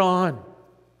head on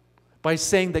by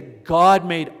saying that God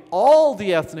made all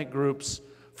the ethnic groups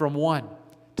from one.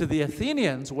 To the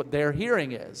Athenians, what they're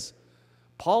hearing is,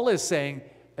 Paul is saying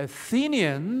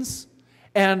Athenians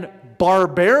and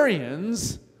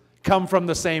barbarians come from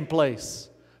the same place,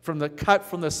 cut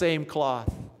from the same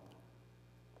cloth.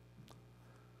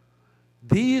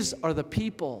 These are the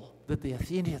people that the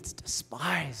Athenians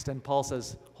despised. And Paul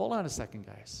says, hold on a second,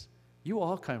 guys. You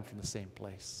all come from the same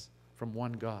place, from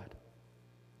one God.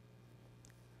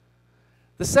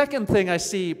 The second thing I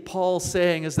see Paul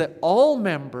saying is that all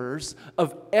members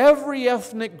of every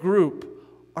ethnic group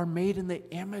are made in the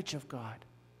image of God.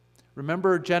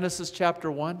 Remember Genesis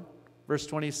chapter 1, verse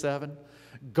 27?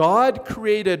 God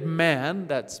created man,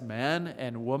 that's man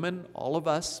and woman, all of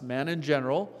us, man in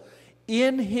general,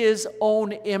 in His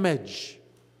own image.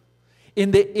 In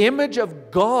the image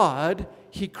of God,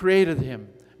 He created him.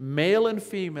 Male and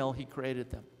female, He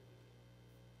created them.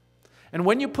 And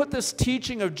when you put this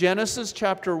teaching of Genesis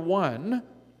chapter 1,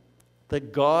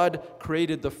 that God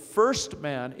created the first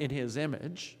man in His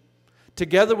image,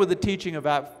 together with the teaching of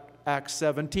Acts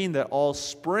 17, that all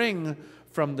spring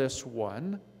from this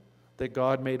one, that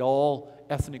God made all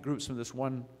ethnic groups from this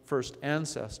one first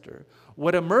ancestor,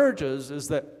 what emerges is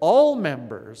that all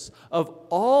members of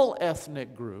all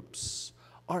ethnic groups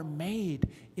are made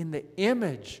in the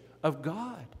image of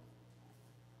God.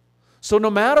 So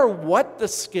no matter what the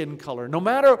skin color, no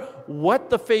matter what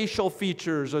the facial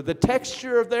features or the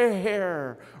texture of their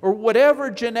hair or whatever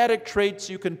genetic traits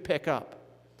you can pick up,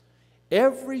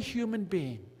 every human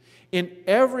being in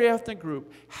every ethnic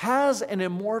group has an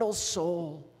immortal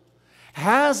soul,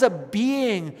 has a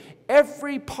being.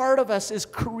 Every part of us is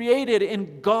created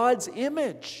in God's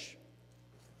image.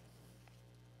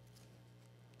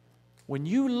 When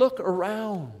you look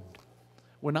around,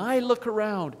 when I look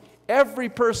around, every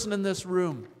person in this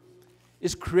room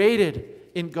is created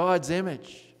in God's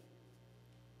image.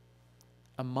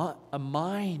 A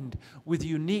mind with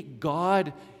unique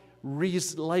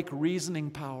God-like reasoning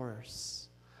powers.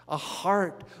 A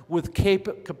heart with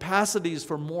capacities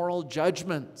for moral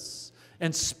judgments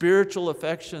and spiritual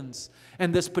affections.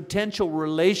 And this potential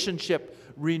relationship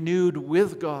renewed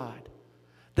with God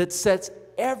that sets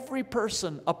every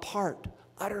person apart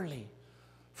utterly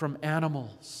from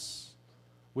animals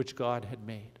which God had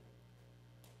made.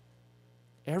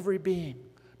 Every being,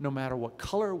 no matter what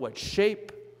color, what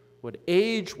shape, what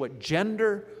age, what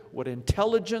gender, what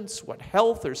intelligence, what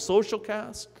health or social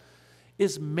caste,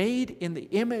 is made in the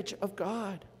image of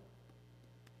God.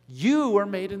 You are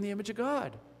made in the image of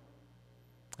God.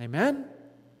 Amen?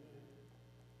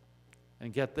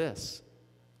 And get this.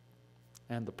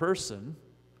 And the person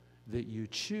that you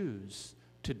choose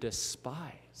to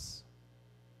despise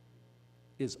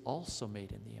is also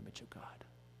made in the image of God.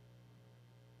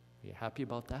 Are you happy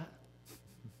about that?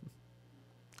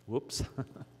 Whoops.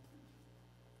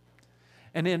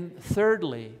 And then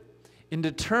thirdly, in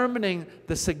determining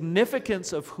the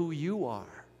significance of who you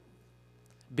are,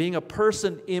 being a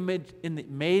person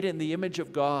made in the image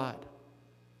of God,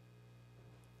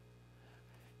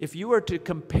 if you were to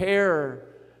compare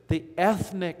the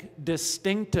ethnic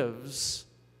distinctives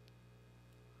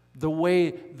the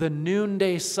way the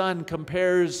noonday sun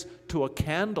compares to a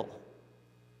candle,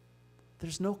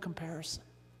 there's no comparison.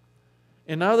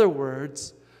 In other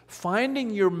words, finding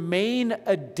your main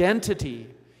identity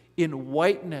in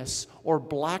whiteness or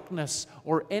blackness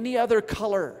or any other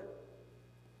color,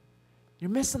 you're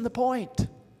missing the point.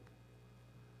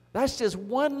 That's just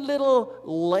one little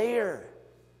layer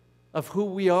of who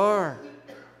we are.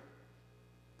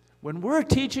 When we're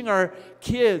teaching our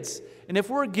kids, and if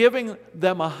we're giving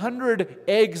them 100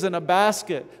 eggs in a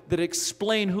basket that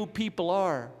explain who people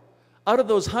are, out of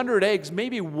those 100 eggs,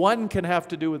 maybe one can have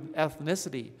to do with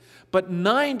ethnicity, but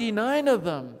 99 of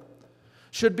them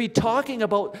should be talking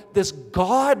about this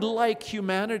God-like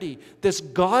humanity, this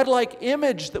God-like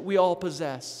image that we all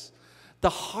possess, the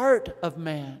heart of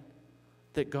man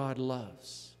that God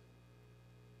loves.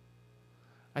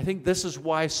 I think this is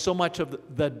why so much of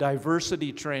the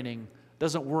diversity training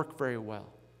doesn't work very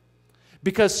well.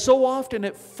 Because so often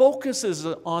it focuses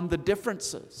on the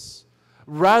differences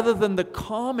rather than the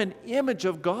common image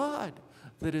of God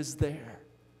that is there.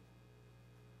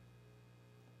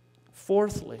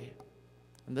 Fourthly,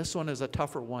 and this one is a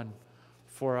tougher one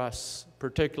for us,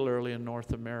 particularly in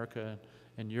North America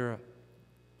and Europe,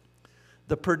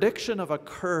 the prediction of a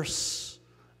curse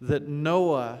that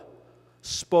Noah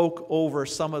spoke over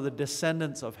some of the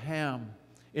descendants of Ham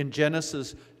in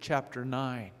Genesis chapter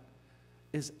 9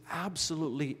 is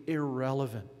absolutely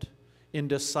irrelevant in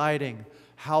deciding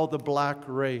how the black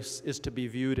race is to be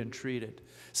viewed and treated.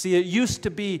 See, it used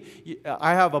to be,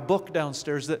 I have a book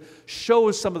downstairs that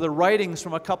shows some of the writings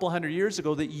from a couple hundred years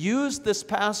ago that used this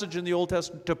passage in the Old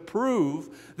Testament to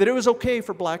prove that it was okay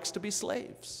for blacks to be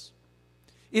slaves.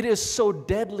 It is so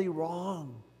deadly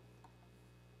wrong.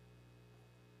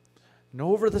 And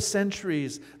over the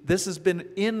centuries, this has been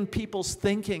in people's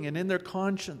thinking and in their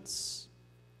conscience.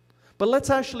 But let's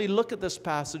actually look at this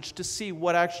passage to see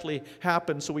what actually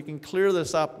happened so we can clear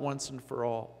this up once and for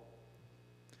all.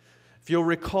 If you'll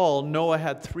recall, Noah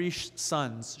had 3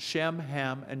 sons, Shem,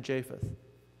 Ham, and Japheth.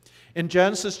 In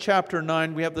Genesis chapter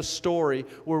 9, we have the story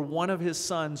where one of his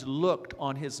sons looked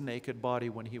on his naked body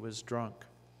when he was drunk.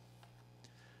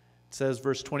 It says,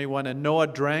 verse 21, and Noah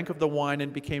drank of the wine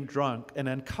and became drunk and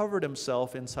uncovered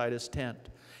himself inside his tent.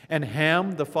 And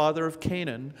Ham, the father of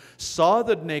Canaan, saw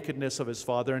the nakedness of his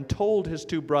father and told his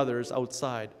 2 brothers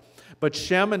outside. But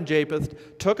Shem and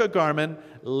Japheth took a garment,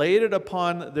 laid it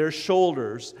upon their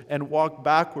shoulders, and walked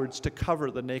backwards to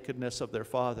cover the nakedness of their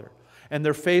father. And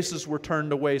their faces were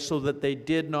turned away so that they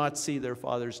did not see their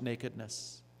father's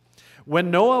nakedness.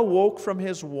 When Noah woke from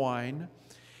his wine,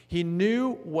 he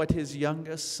knew what his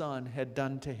youngest son had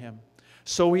done to him.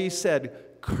 So he said,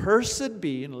 cursed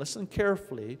be, and listen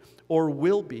carefully, or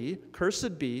will be,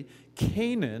 cursed be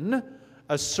Canaan,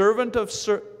 a servant of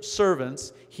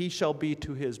servants, he shall be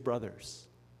to his brothers.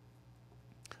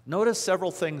 Notice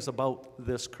several things about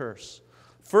this curse.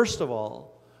 First of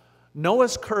all,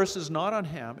 Noah's curse is not on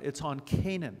Ham, it's on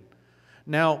Canaan.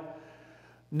 Now,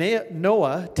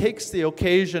 Noah takes the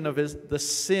occasion of the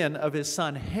sin of his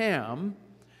son Ham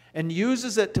and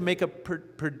uses it to make a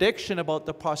prediction about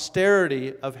the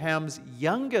posterity of Ham's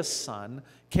youngest son,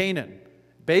 Canaan.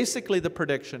 Basically, the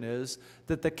prediction is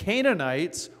that the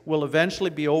Canaanites will eventually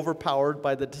be overpowered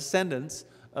by the descendants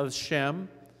of Shem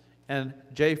and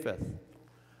Japheth.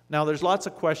 Now, there's lots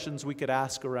of questions we could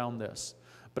ask around this,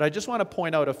 but I just want to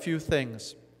point out a few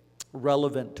things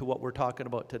relevant to what we're talking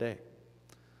about today.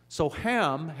 So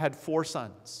Ham had 4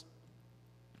 sons,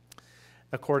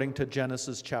 according to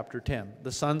Genesis chapter 10.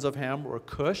 The sons of Ham were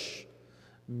Cush,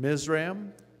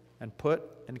 Mizraim, and Put,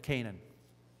 and Canaan.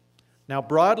 Now,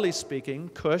 broadly speaking,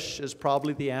 Cush is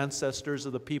probably the ancestors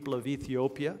of the people of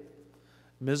Ethiopia.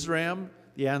 Mizraim,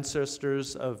 the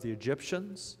ancestors of the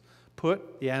Egyptians.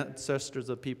 Put, the ancestors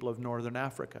of the people of northern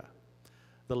Africa,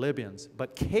 the Libyans.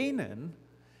 But Canaan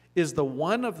is the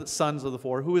one of the sons of the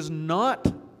 4 who is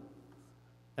not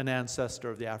an ancestor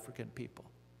of the African people.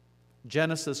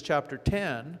 Genesis chapter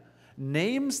 10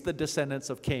 names the descendants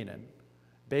of Canaan.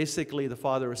 Basically, the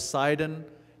father was Sidon,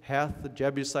 Heth, the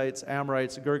Jebusites,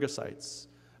 Amorites, Girgasites.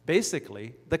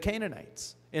 Basically, the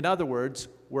Canaanites. In other words,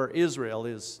 where Israel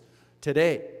is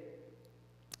today.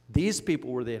 These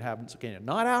people were the inhabitants of Canaan,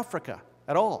 not Africa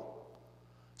at all.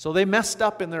 So they messed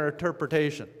up in their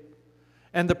interpretation.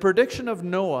 And the prediction of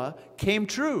Noah came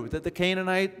true, that the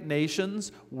Canaanite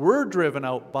nations were driven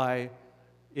out by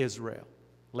Israel.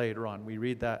 Later on, we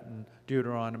read that in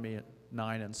Deuteronomy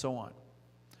 9 and so on.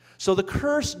 So the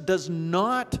curse does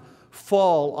not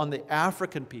fall on the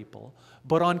African people,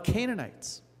 but on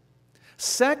Canaanites.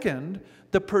 Second,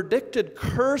 the predicted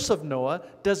curse of Noah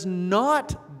does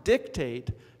not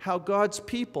dictate how God's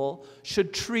people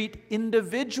should treat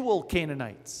individual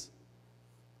Canaanites.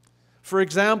 For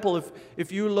example,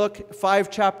 if you look 5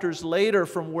 chapters later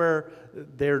from where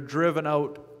they're driven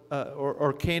out,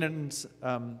 or Canaan's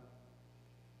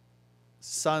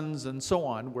sons and so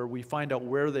on, where we find out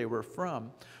where they were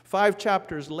from, 5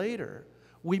 chapters later,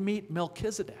 we meet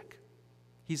Melchizedek.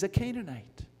 He's a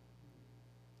Canaanite.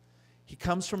 He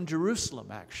comes from Jerusalem,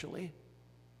 actually,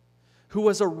 who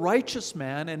was a righteous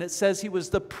man, and it says he was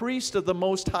the priest of the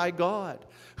Most High God,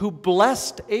 who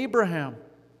blessed Abraham.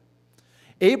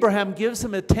 Abraham gives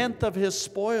him 1/10 of his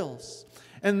spoils.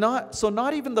 And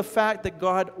not even the fact that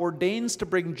God ordains to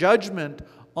bring judgment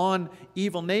on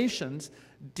evil nations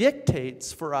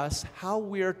dictates for us how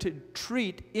we are to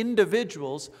treat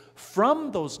individuals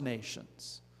from those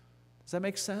nations. Does that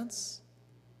make sense?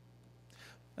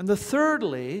 And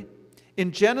thirdly,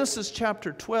 in Genesis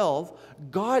chapter 12,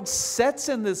 God sets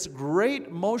in this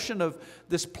great motion of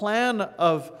this plan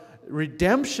of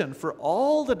redemption for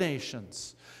all the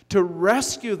nations to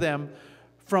rescue them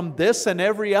from this and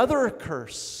every other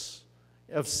curse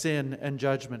of sin and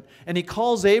judgment. And he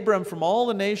calls Abram from all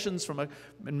the nations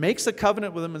and makes a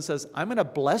covenant with him and says, I'm going to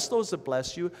bless those that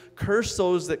bless you, curse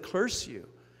those that curse you.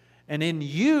 And in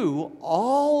you,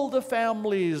 all the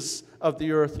families of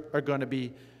the earth are going to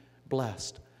be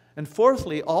blessed. And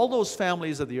fourthly, all those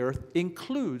families of the earth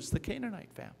includes the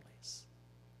Canaanite families.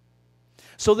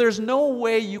 So there's no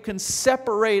way you can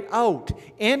separate out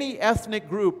any ethnic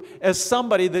group as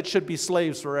somebody that should be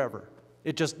slaves forever.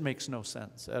 It just makes no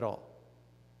sense at all.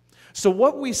 So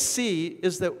what we see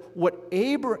is that with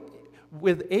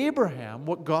Abraham,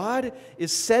 what God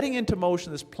is setting into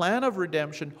motion, this plan of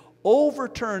redemption,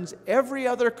 overturns every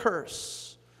other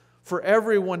curse for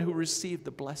everyone who received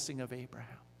the blessing of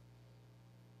Abraham.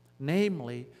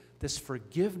 Namely, this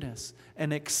forgiveness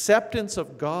and acceptance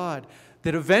of God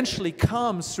that eventually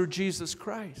comes through Jesus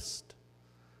Christ,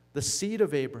 the seed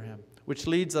of Abraham, which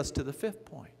leads us to the 5th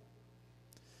point.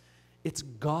 It's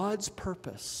God's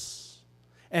purpose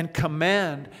and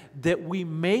command that we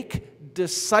make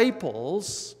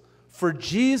disciples for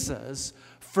Jesus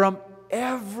from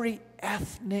every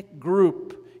ethnic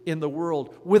group in the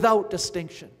world without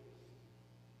distinction.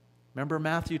 Remember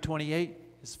Matthew 28,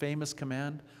 his famous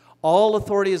command? All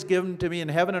authority is given to me in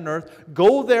heaven and earth.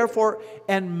 Go therefore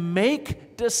and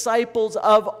make disciples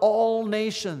of all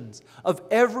nations, of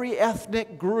every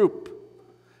ethnic group,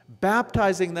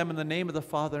 baptizing them in the name of the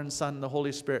Father and Son and the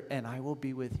Holy Spirit, and I will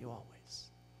be with you always.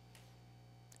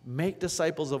 Make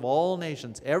disciples of all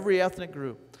nations, every ethnic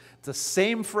group. It's the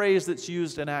same phrase that's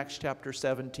used in Acts chapter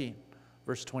 17,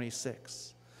 verse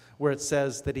 26, where it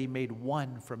says that he made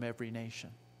one from every nation.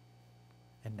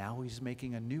 And now he's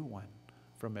making a new one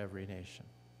from every nation.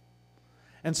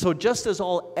 And so just as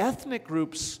all ethnic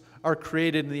groups are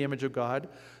created in the image of God,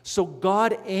 so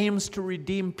God aims to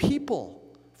redeem people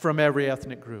from every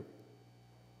ethnic group.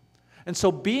 And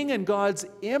so being in God's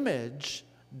image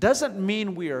doesn't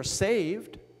mean we are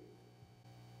saved.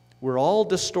 We're all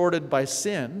distorted by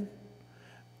sin.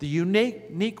 The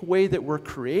unique way that we're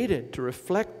created to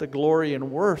reflect the glory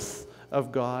and worth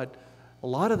of God, a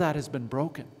lot of that has been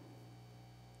broken.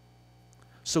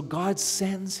 So God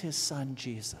sends his Son,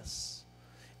 Jesus,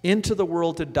 into the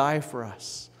world to die for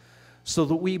us so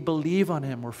that we believe on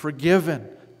him, we're forgiven,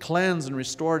 cleansed, and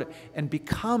restored, and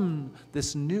become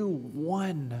this new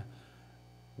one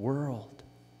world.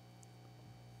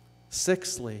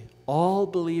 Sixthly, all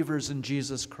believers in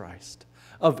Jesus Christ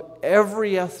of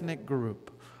every ethnic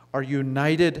group are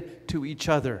united to each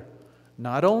other,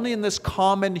 not only in this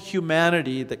common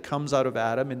humanity that comes out of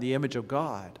Adam in the image of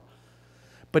God,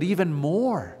 but even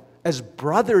more as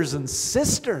brothers and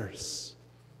sisters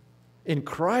in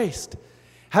Christ.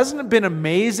 Hasn't it been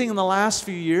amazing in the last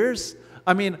few years?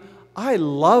 I mean, I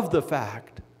love the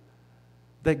fact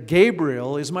that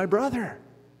Gabriel is my brother.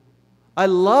 I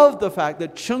love the fact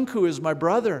that Chunku is my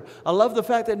brother. I love the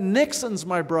fact that Nixon's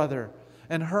my brother.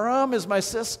 and Haram is my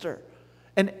sister,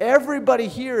 and everybody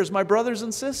here is my brothers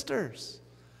and sisters.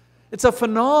 It's a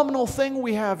phenomenal thing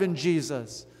we have in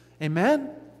Jesus. Amen?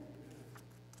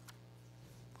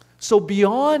 So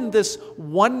beyond this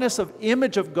oneness of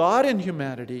image of God in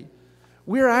humanity,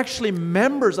 we are actually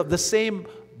members of the same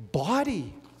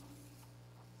body.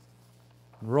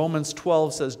 Romans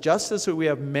 12 says, just as we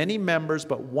have many members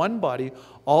but one body,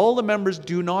 all the members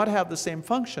do not have the same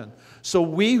function. So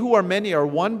we who are many are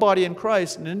one body in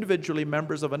Christ and individually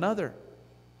members of another.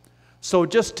 So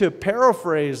just to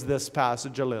paraphrase this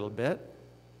passage a little bit,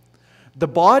 the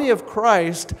body of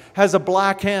Christ has a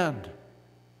black hand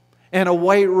and a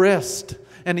white wrist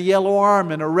and a yellow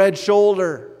arm and a red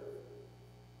shoulder.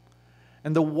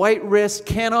 And the white wrist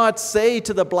cannot say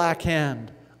to the black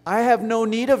hand, I have no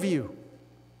need of you.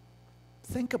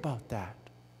 Think about that.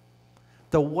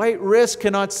 The white wrist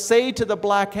cannot say to the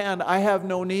black hand, I have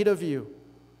no need of you.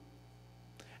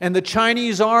 And the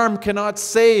Chinese arm cannot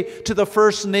say to the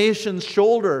First Nations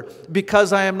shoulder,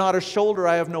 because I am not a shoulder,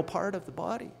 I have no part of the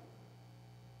body.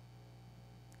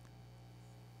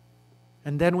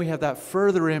 And then we have that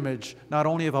further image, not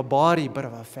only of a body, but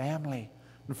of a family.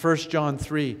 In 1 John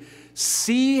 3,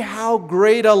 see how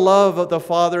great a love of the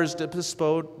Father is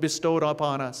bestowed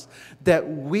upon us, that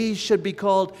we should be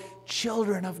called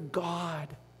children of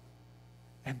God.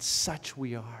 And such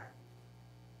we are.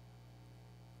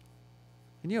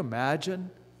 Can you imagine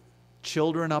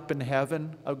children up in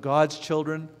heaven, of God's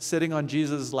children, sitting on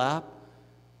Jesus' lap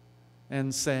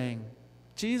and saying,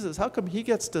 Jesus, how come he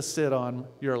gets to sit on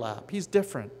your lap? He's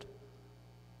different.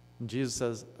 And Jesus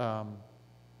says,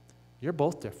 you're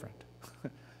both different. In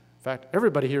fact,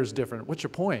 everybody here is different. What's your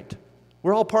point?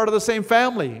 We're all part of the same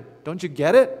family. Don't you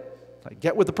get it? Like,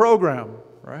 get with the program,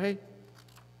 right?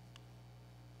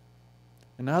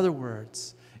 In other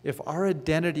words, if our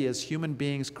identity as human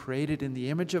beings created in the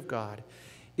image of God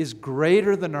is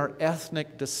greater than our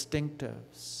ethnic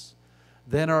distinctives,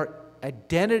 then our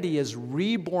identity as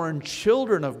reborn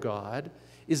children of God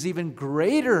is even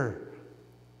greater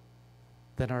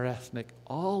than our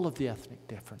all of the ethnic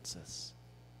differences.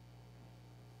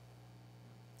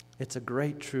 It's a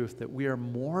great truth that we are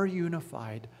more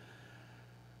unified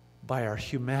by our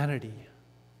humanity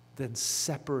than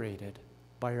separated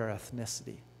by our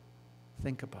ethnicity.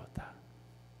 Think about that.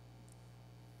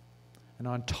 And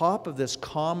on top of this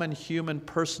common human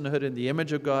personhood in the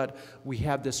image of God, we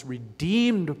have this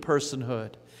redeemed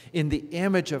personhood in the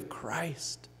image of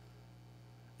Christ.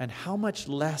 And how much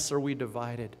less are we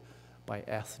divided by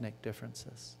ethnic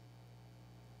differences?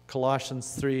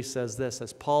 Colossians 3 says this,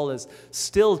 as Paul is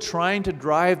still trying to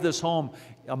drive this home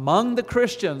among the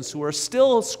Christians who are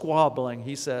still squabbling,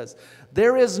 he says,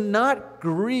 there is not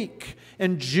Greek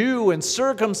and Jew and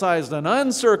circumcised and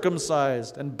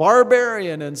uncircumcised and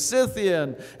barbarian and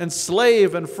Scythian and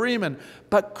slave and freeman,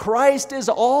 but Christ is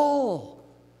all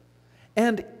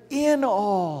and in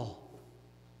all.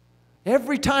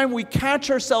 Every time we catch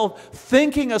ourselves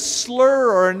thinking a slur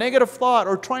or a negative thought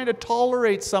or trying to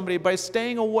tolerate somebody by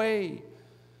staying away,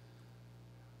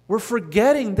 we're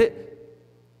forgetting that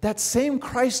that same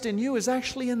Christ in you is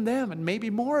actually in them, and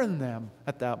maybe more in them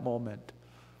at that moment.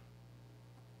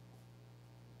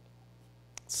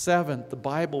 Seventh, the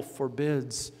Bible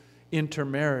forbids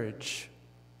intermarriage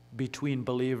between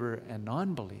believer and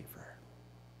non-believer,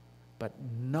 but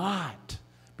not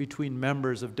between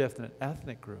members of different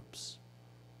ethnic groups.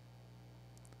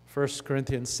 1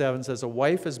 Corinthians 7 says, a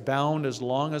wife is bound as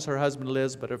long as her husband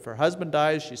lives, but if her husband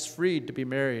dies, she's freed to be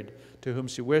married to whom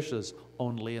she wishes,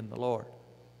 only in the Lord.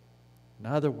 In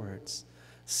other words,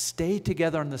 stay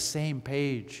together on the same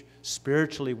page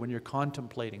spiritually when you're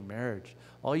contemplating marriage.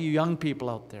 All you young people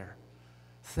out there,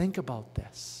 think about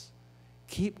this.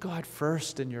 Keep God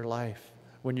first in your life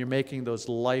when you're making those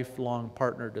lifelong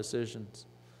partner decisions.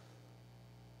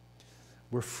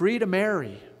 We're free to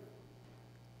marry,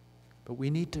 but we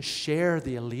need to share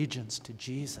the allegiance to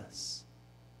Jesus.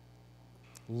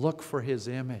 Look for his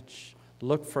image.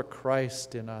 Look for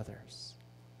Christ in others.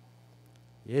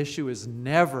 The issue is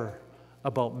never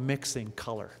about mixing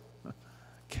color.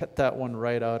 Get that one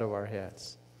right out of our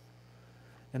heads.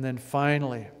 And then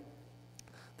finally,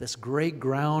 this great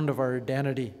ground of our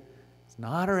identity is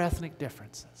not our ethnic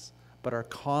differences, but our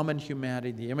common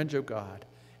humanity, the image of God,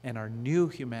 and our new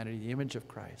humanity, the image of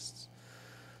Christ.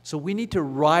 So we need to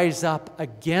rise up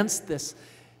against this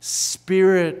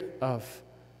spirit of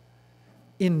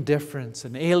indifference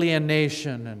and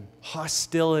alienation and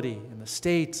hostility in the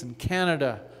States and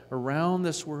Canada, around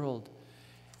this world.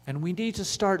 And we need to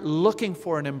start looking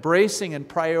for and embracing and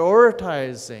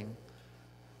prioritizing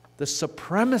the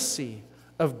supremacy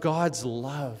of God's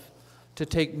love, to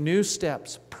take new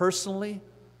steps personally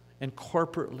and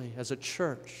corporately as a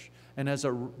church and as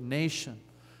a nation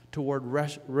toward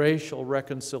racial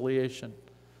reconciliation,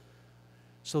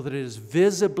 so that it is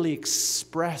visibly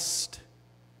expressed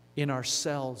in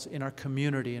ourselves, in our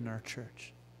community, in our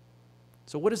church.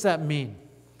 So what does that mean?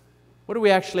 What do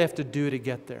we actually have to do to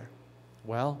get there?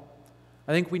 Well,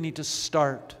 I think we need to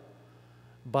start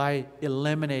by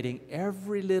eliminating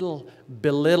every little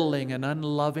belittling and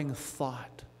unloving thought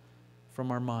from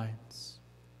our minds.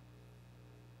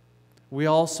 We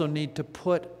also need to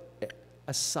put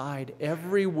aside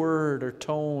every word or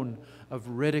tone of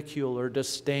ridicule or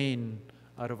disdain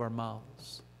out of our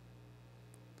mouths.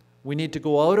 We need to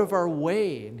go out of our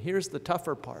way, and here's the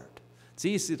tougher part. It's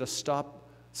easy to stop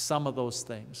some of those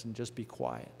things and just be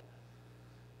quiet.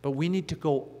 But we need to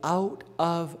go out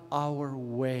of our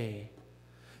way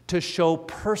to show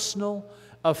personal,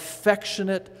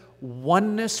 affectionate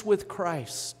oneness with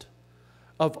Christ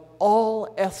of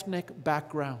all ethnic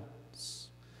backgrounds,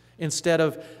 instead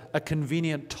of a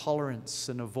convenient tolerance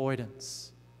and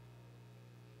avoidance.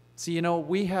 See, you know,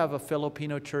 we have a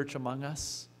Filipino church among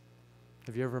us.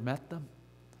 Have you ever met them?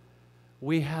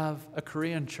 We have a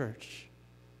Korean church.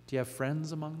 Do you have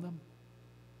friends among them?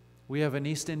 We have an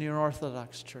East Indian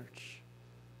Orthodox church.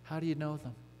 How do you know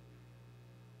them?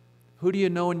 Who do you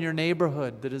know in your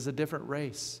neighborhood that is a different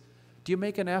race? Do you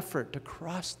make an effort to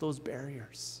cross those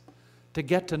barriers, to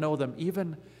get to know them,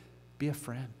 even be a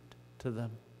friend to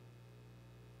them?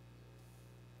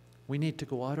 We need to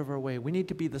go out of our way. We need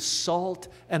to be the salt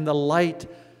and the light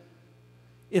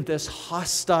in this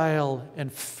hostile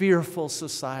and fearful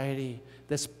society,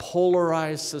 this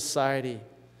polarized society,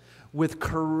 with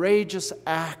courageous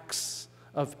acts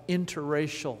of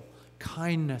interracial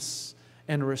kindness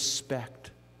and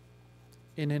respect.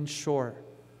 And in short,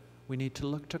 we need to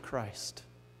look to Christ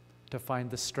to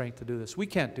find the strength to do this. We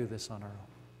can't do this on our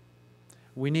own.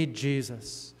 We need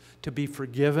Jesus to be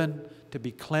forgiven, to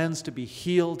be cleansed, to be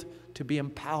healed, to be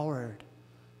empowered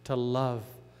to love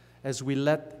as we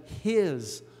let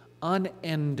His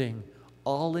unending,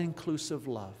 all-inclusive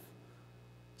love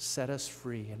set us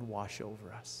free and wash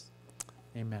over us.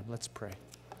 Amen. Let's pray.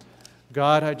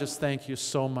 God, I just thank you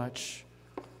so much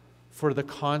for the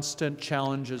constant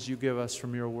challenges you give us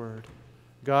from your word.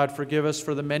 God, forgive us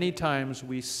for the many times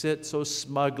we sit so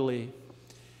smugly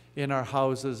in our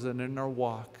houses and in our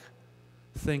walk,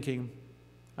 thinking,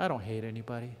 I don't hate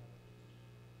anybody.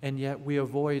 And yet we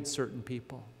avoid certain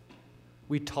people.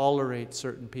 We tolerate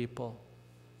certain people.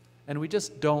 And we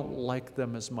just don't like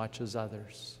them as much as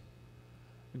others.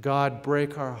 God,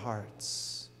 break our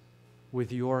hearts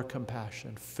with your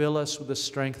compassion. Fill us with the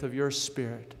strength of your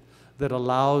Spirit that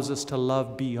allows us to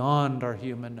love beyond our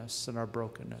humanness and our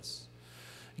brokenness.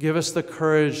 Give us the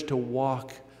courage to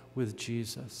walk with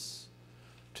Jesus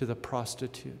to the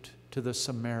prostitute, to the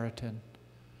Samaritan,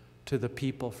 to the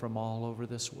people from all over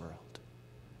this world,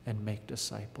 and make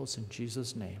disciples in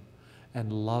Jesus' name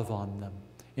and love on them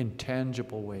in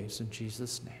tangible ways in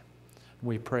Jesus' name.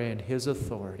 We pray in His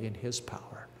authority, in His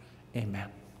power. Amen.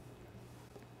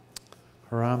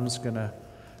 Haram's going to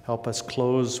help us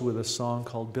close with a song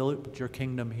called Build Your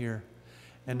Kingdom Here.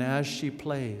 And as she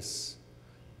plays,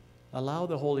 allow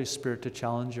the Holy Spirit to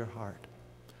challenge your heart.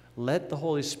 Let the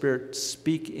Holy Spirit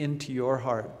speak into your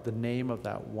heart the name of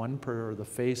that one person, or the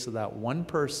face of that one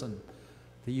person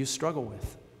that you struggle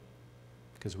with.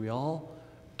 Because we all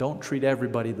don't treat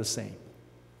everybody the same.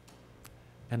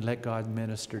 And let God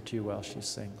minister to you while she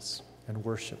sings, and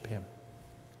worship Him.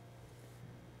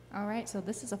 All right, so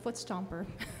this is a foot stomper.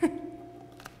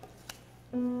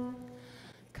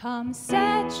 Come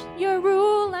set your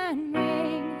rule and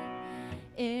reign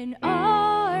in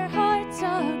our hearts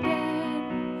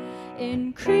again.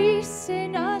 Increase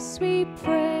in us, we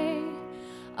pray.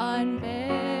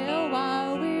 Unveil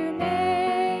while we're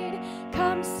made.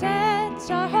 Come set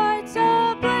our hearts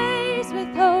ablaze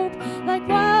with hope, like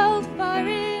wildfire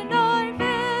in our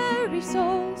very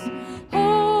souls.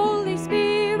 Holy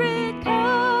Spirit,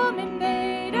 come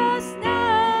invade us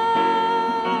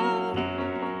now.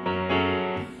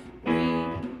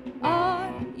 We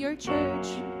are your church.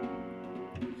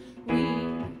 We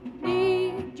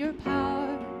need your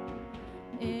power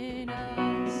in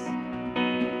us.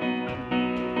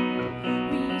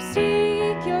 We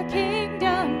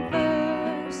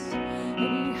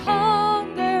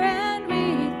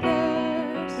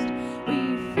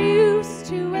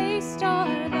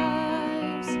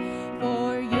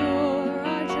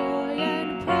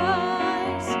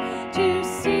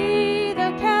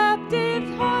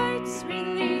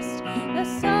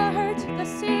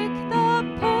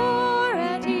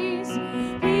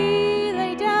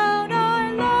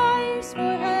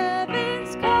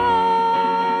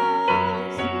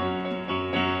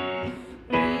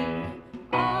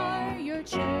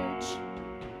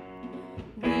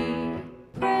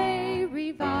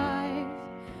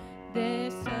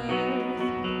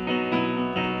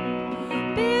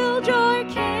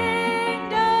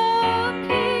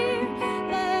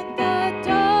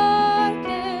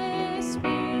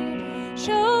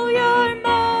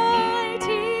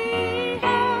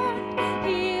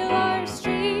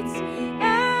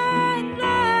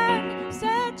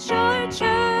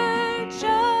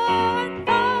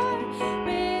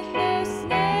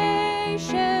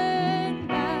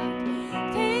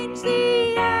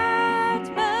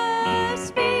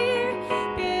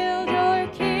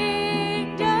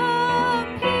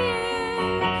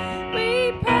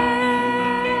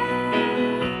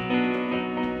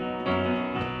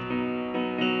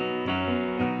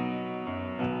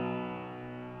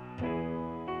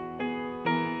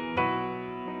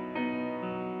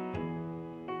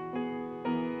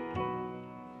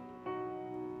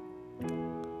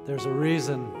There's a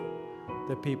reason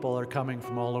that people are coming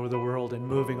from all over the world and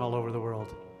moving all over the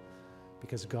world,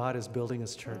 because God is building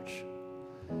His church.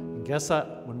 And guess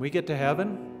what? When we get to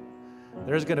heaven,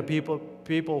 there's going to be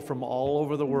people from all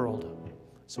over the world.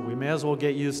 So we may as well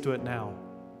get used to it now.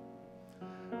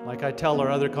 Like I tell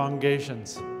our other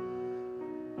congregations,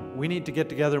 we need to get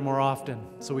together more often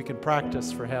so we can practice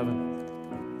for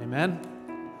heaven. Amen?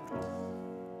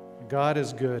 God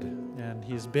is good, and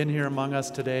He's been here among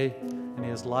us today, and He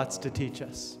has lots to teach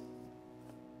us.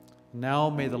 Now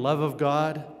may the love of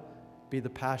God be the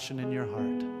passion in your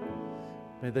heart.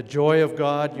 May the joy of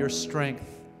God your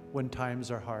strength when times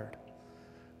are hard.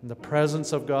 And the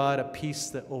presence of God a peace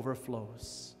that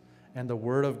overflows. And the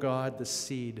Word of God the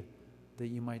seed that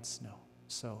you might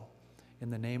sow. In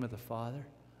the name of the Father,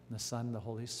 and the Son, and the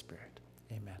Holy Spirit.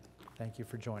 Amen. Thank you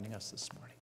for joining us this morning.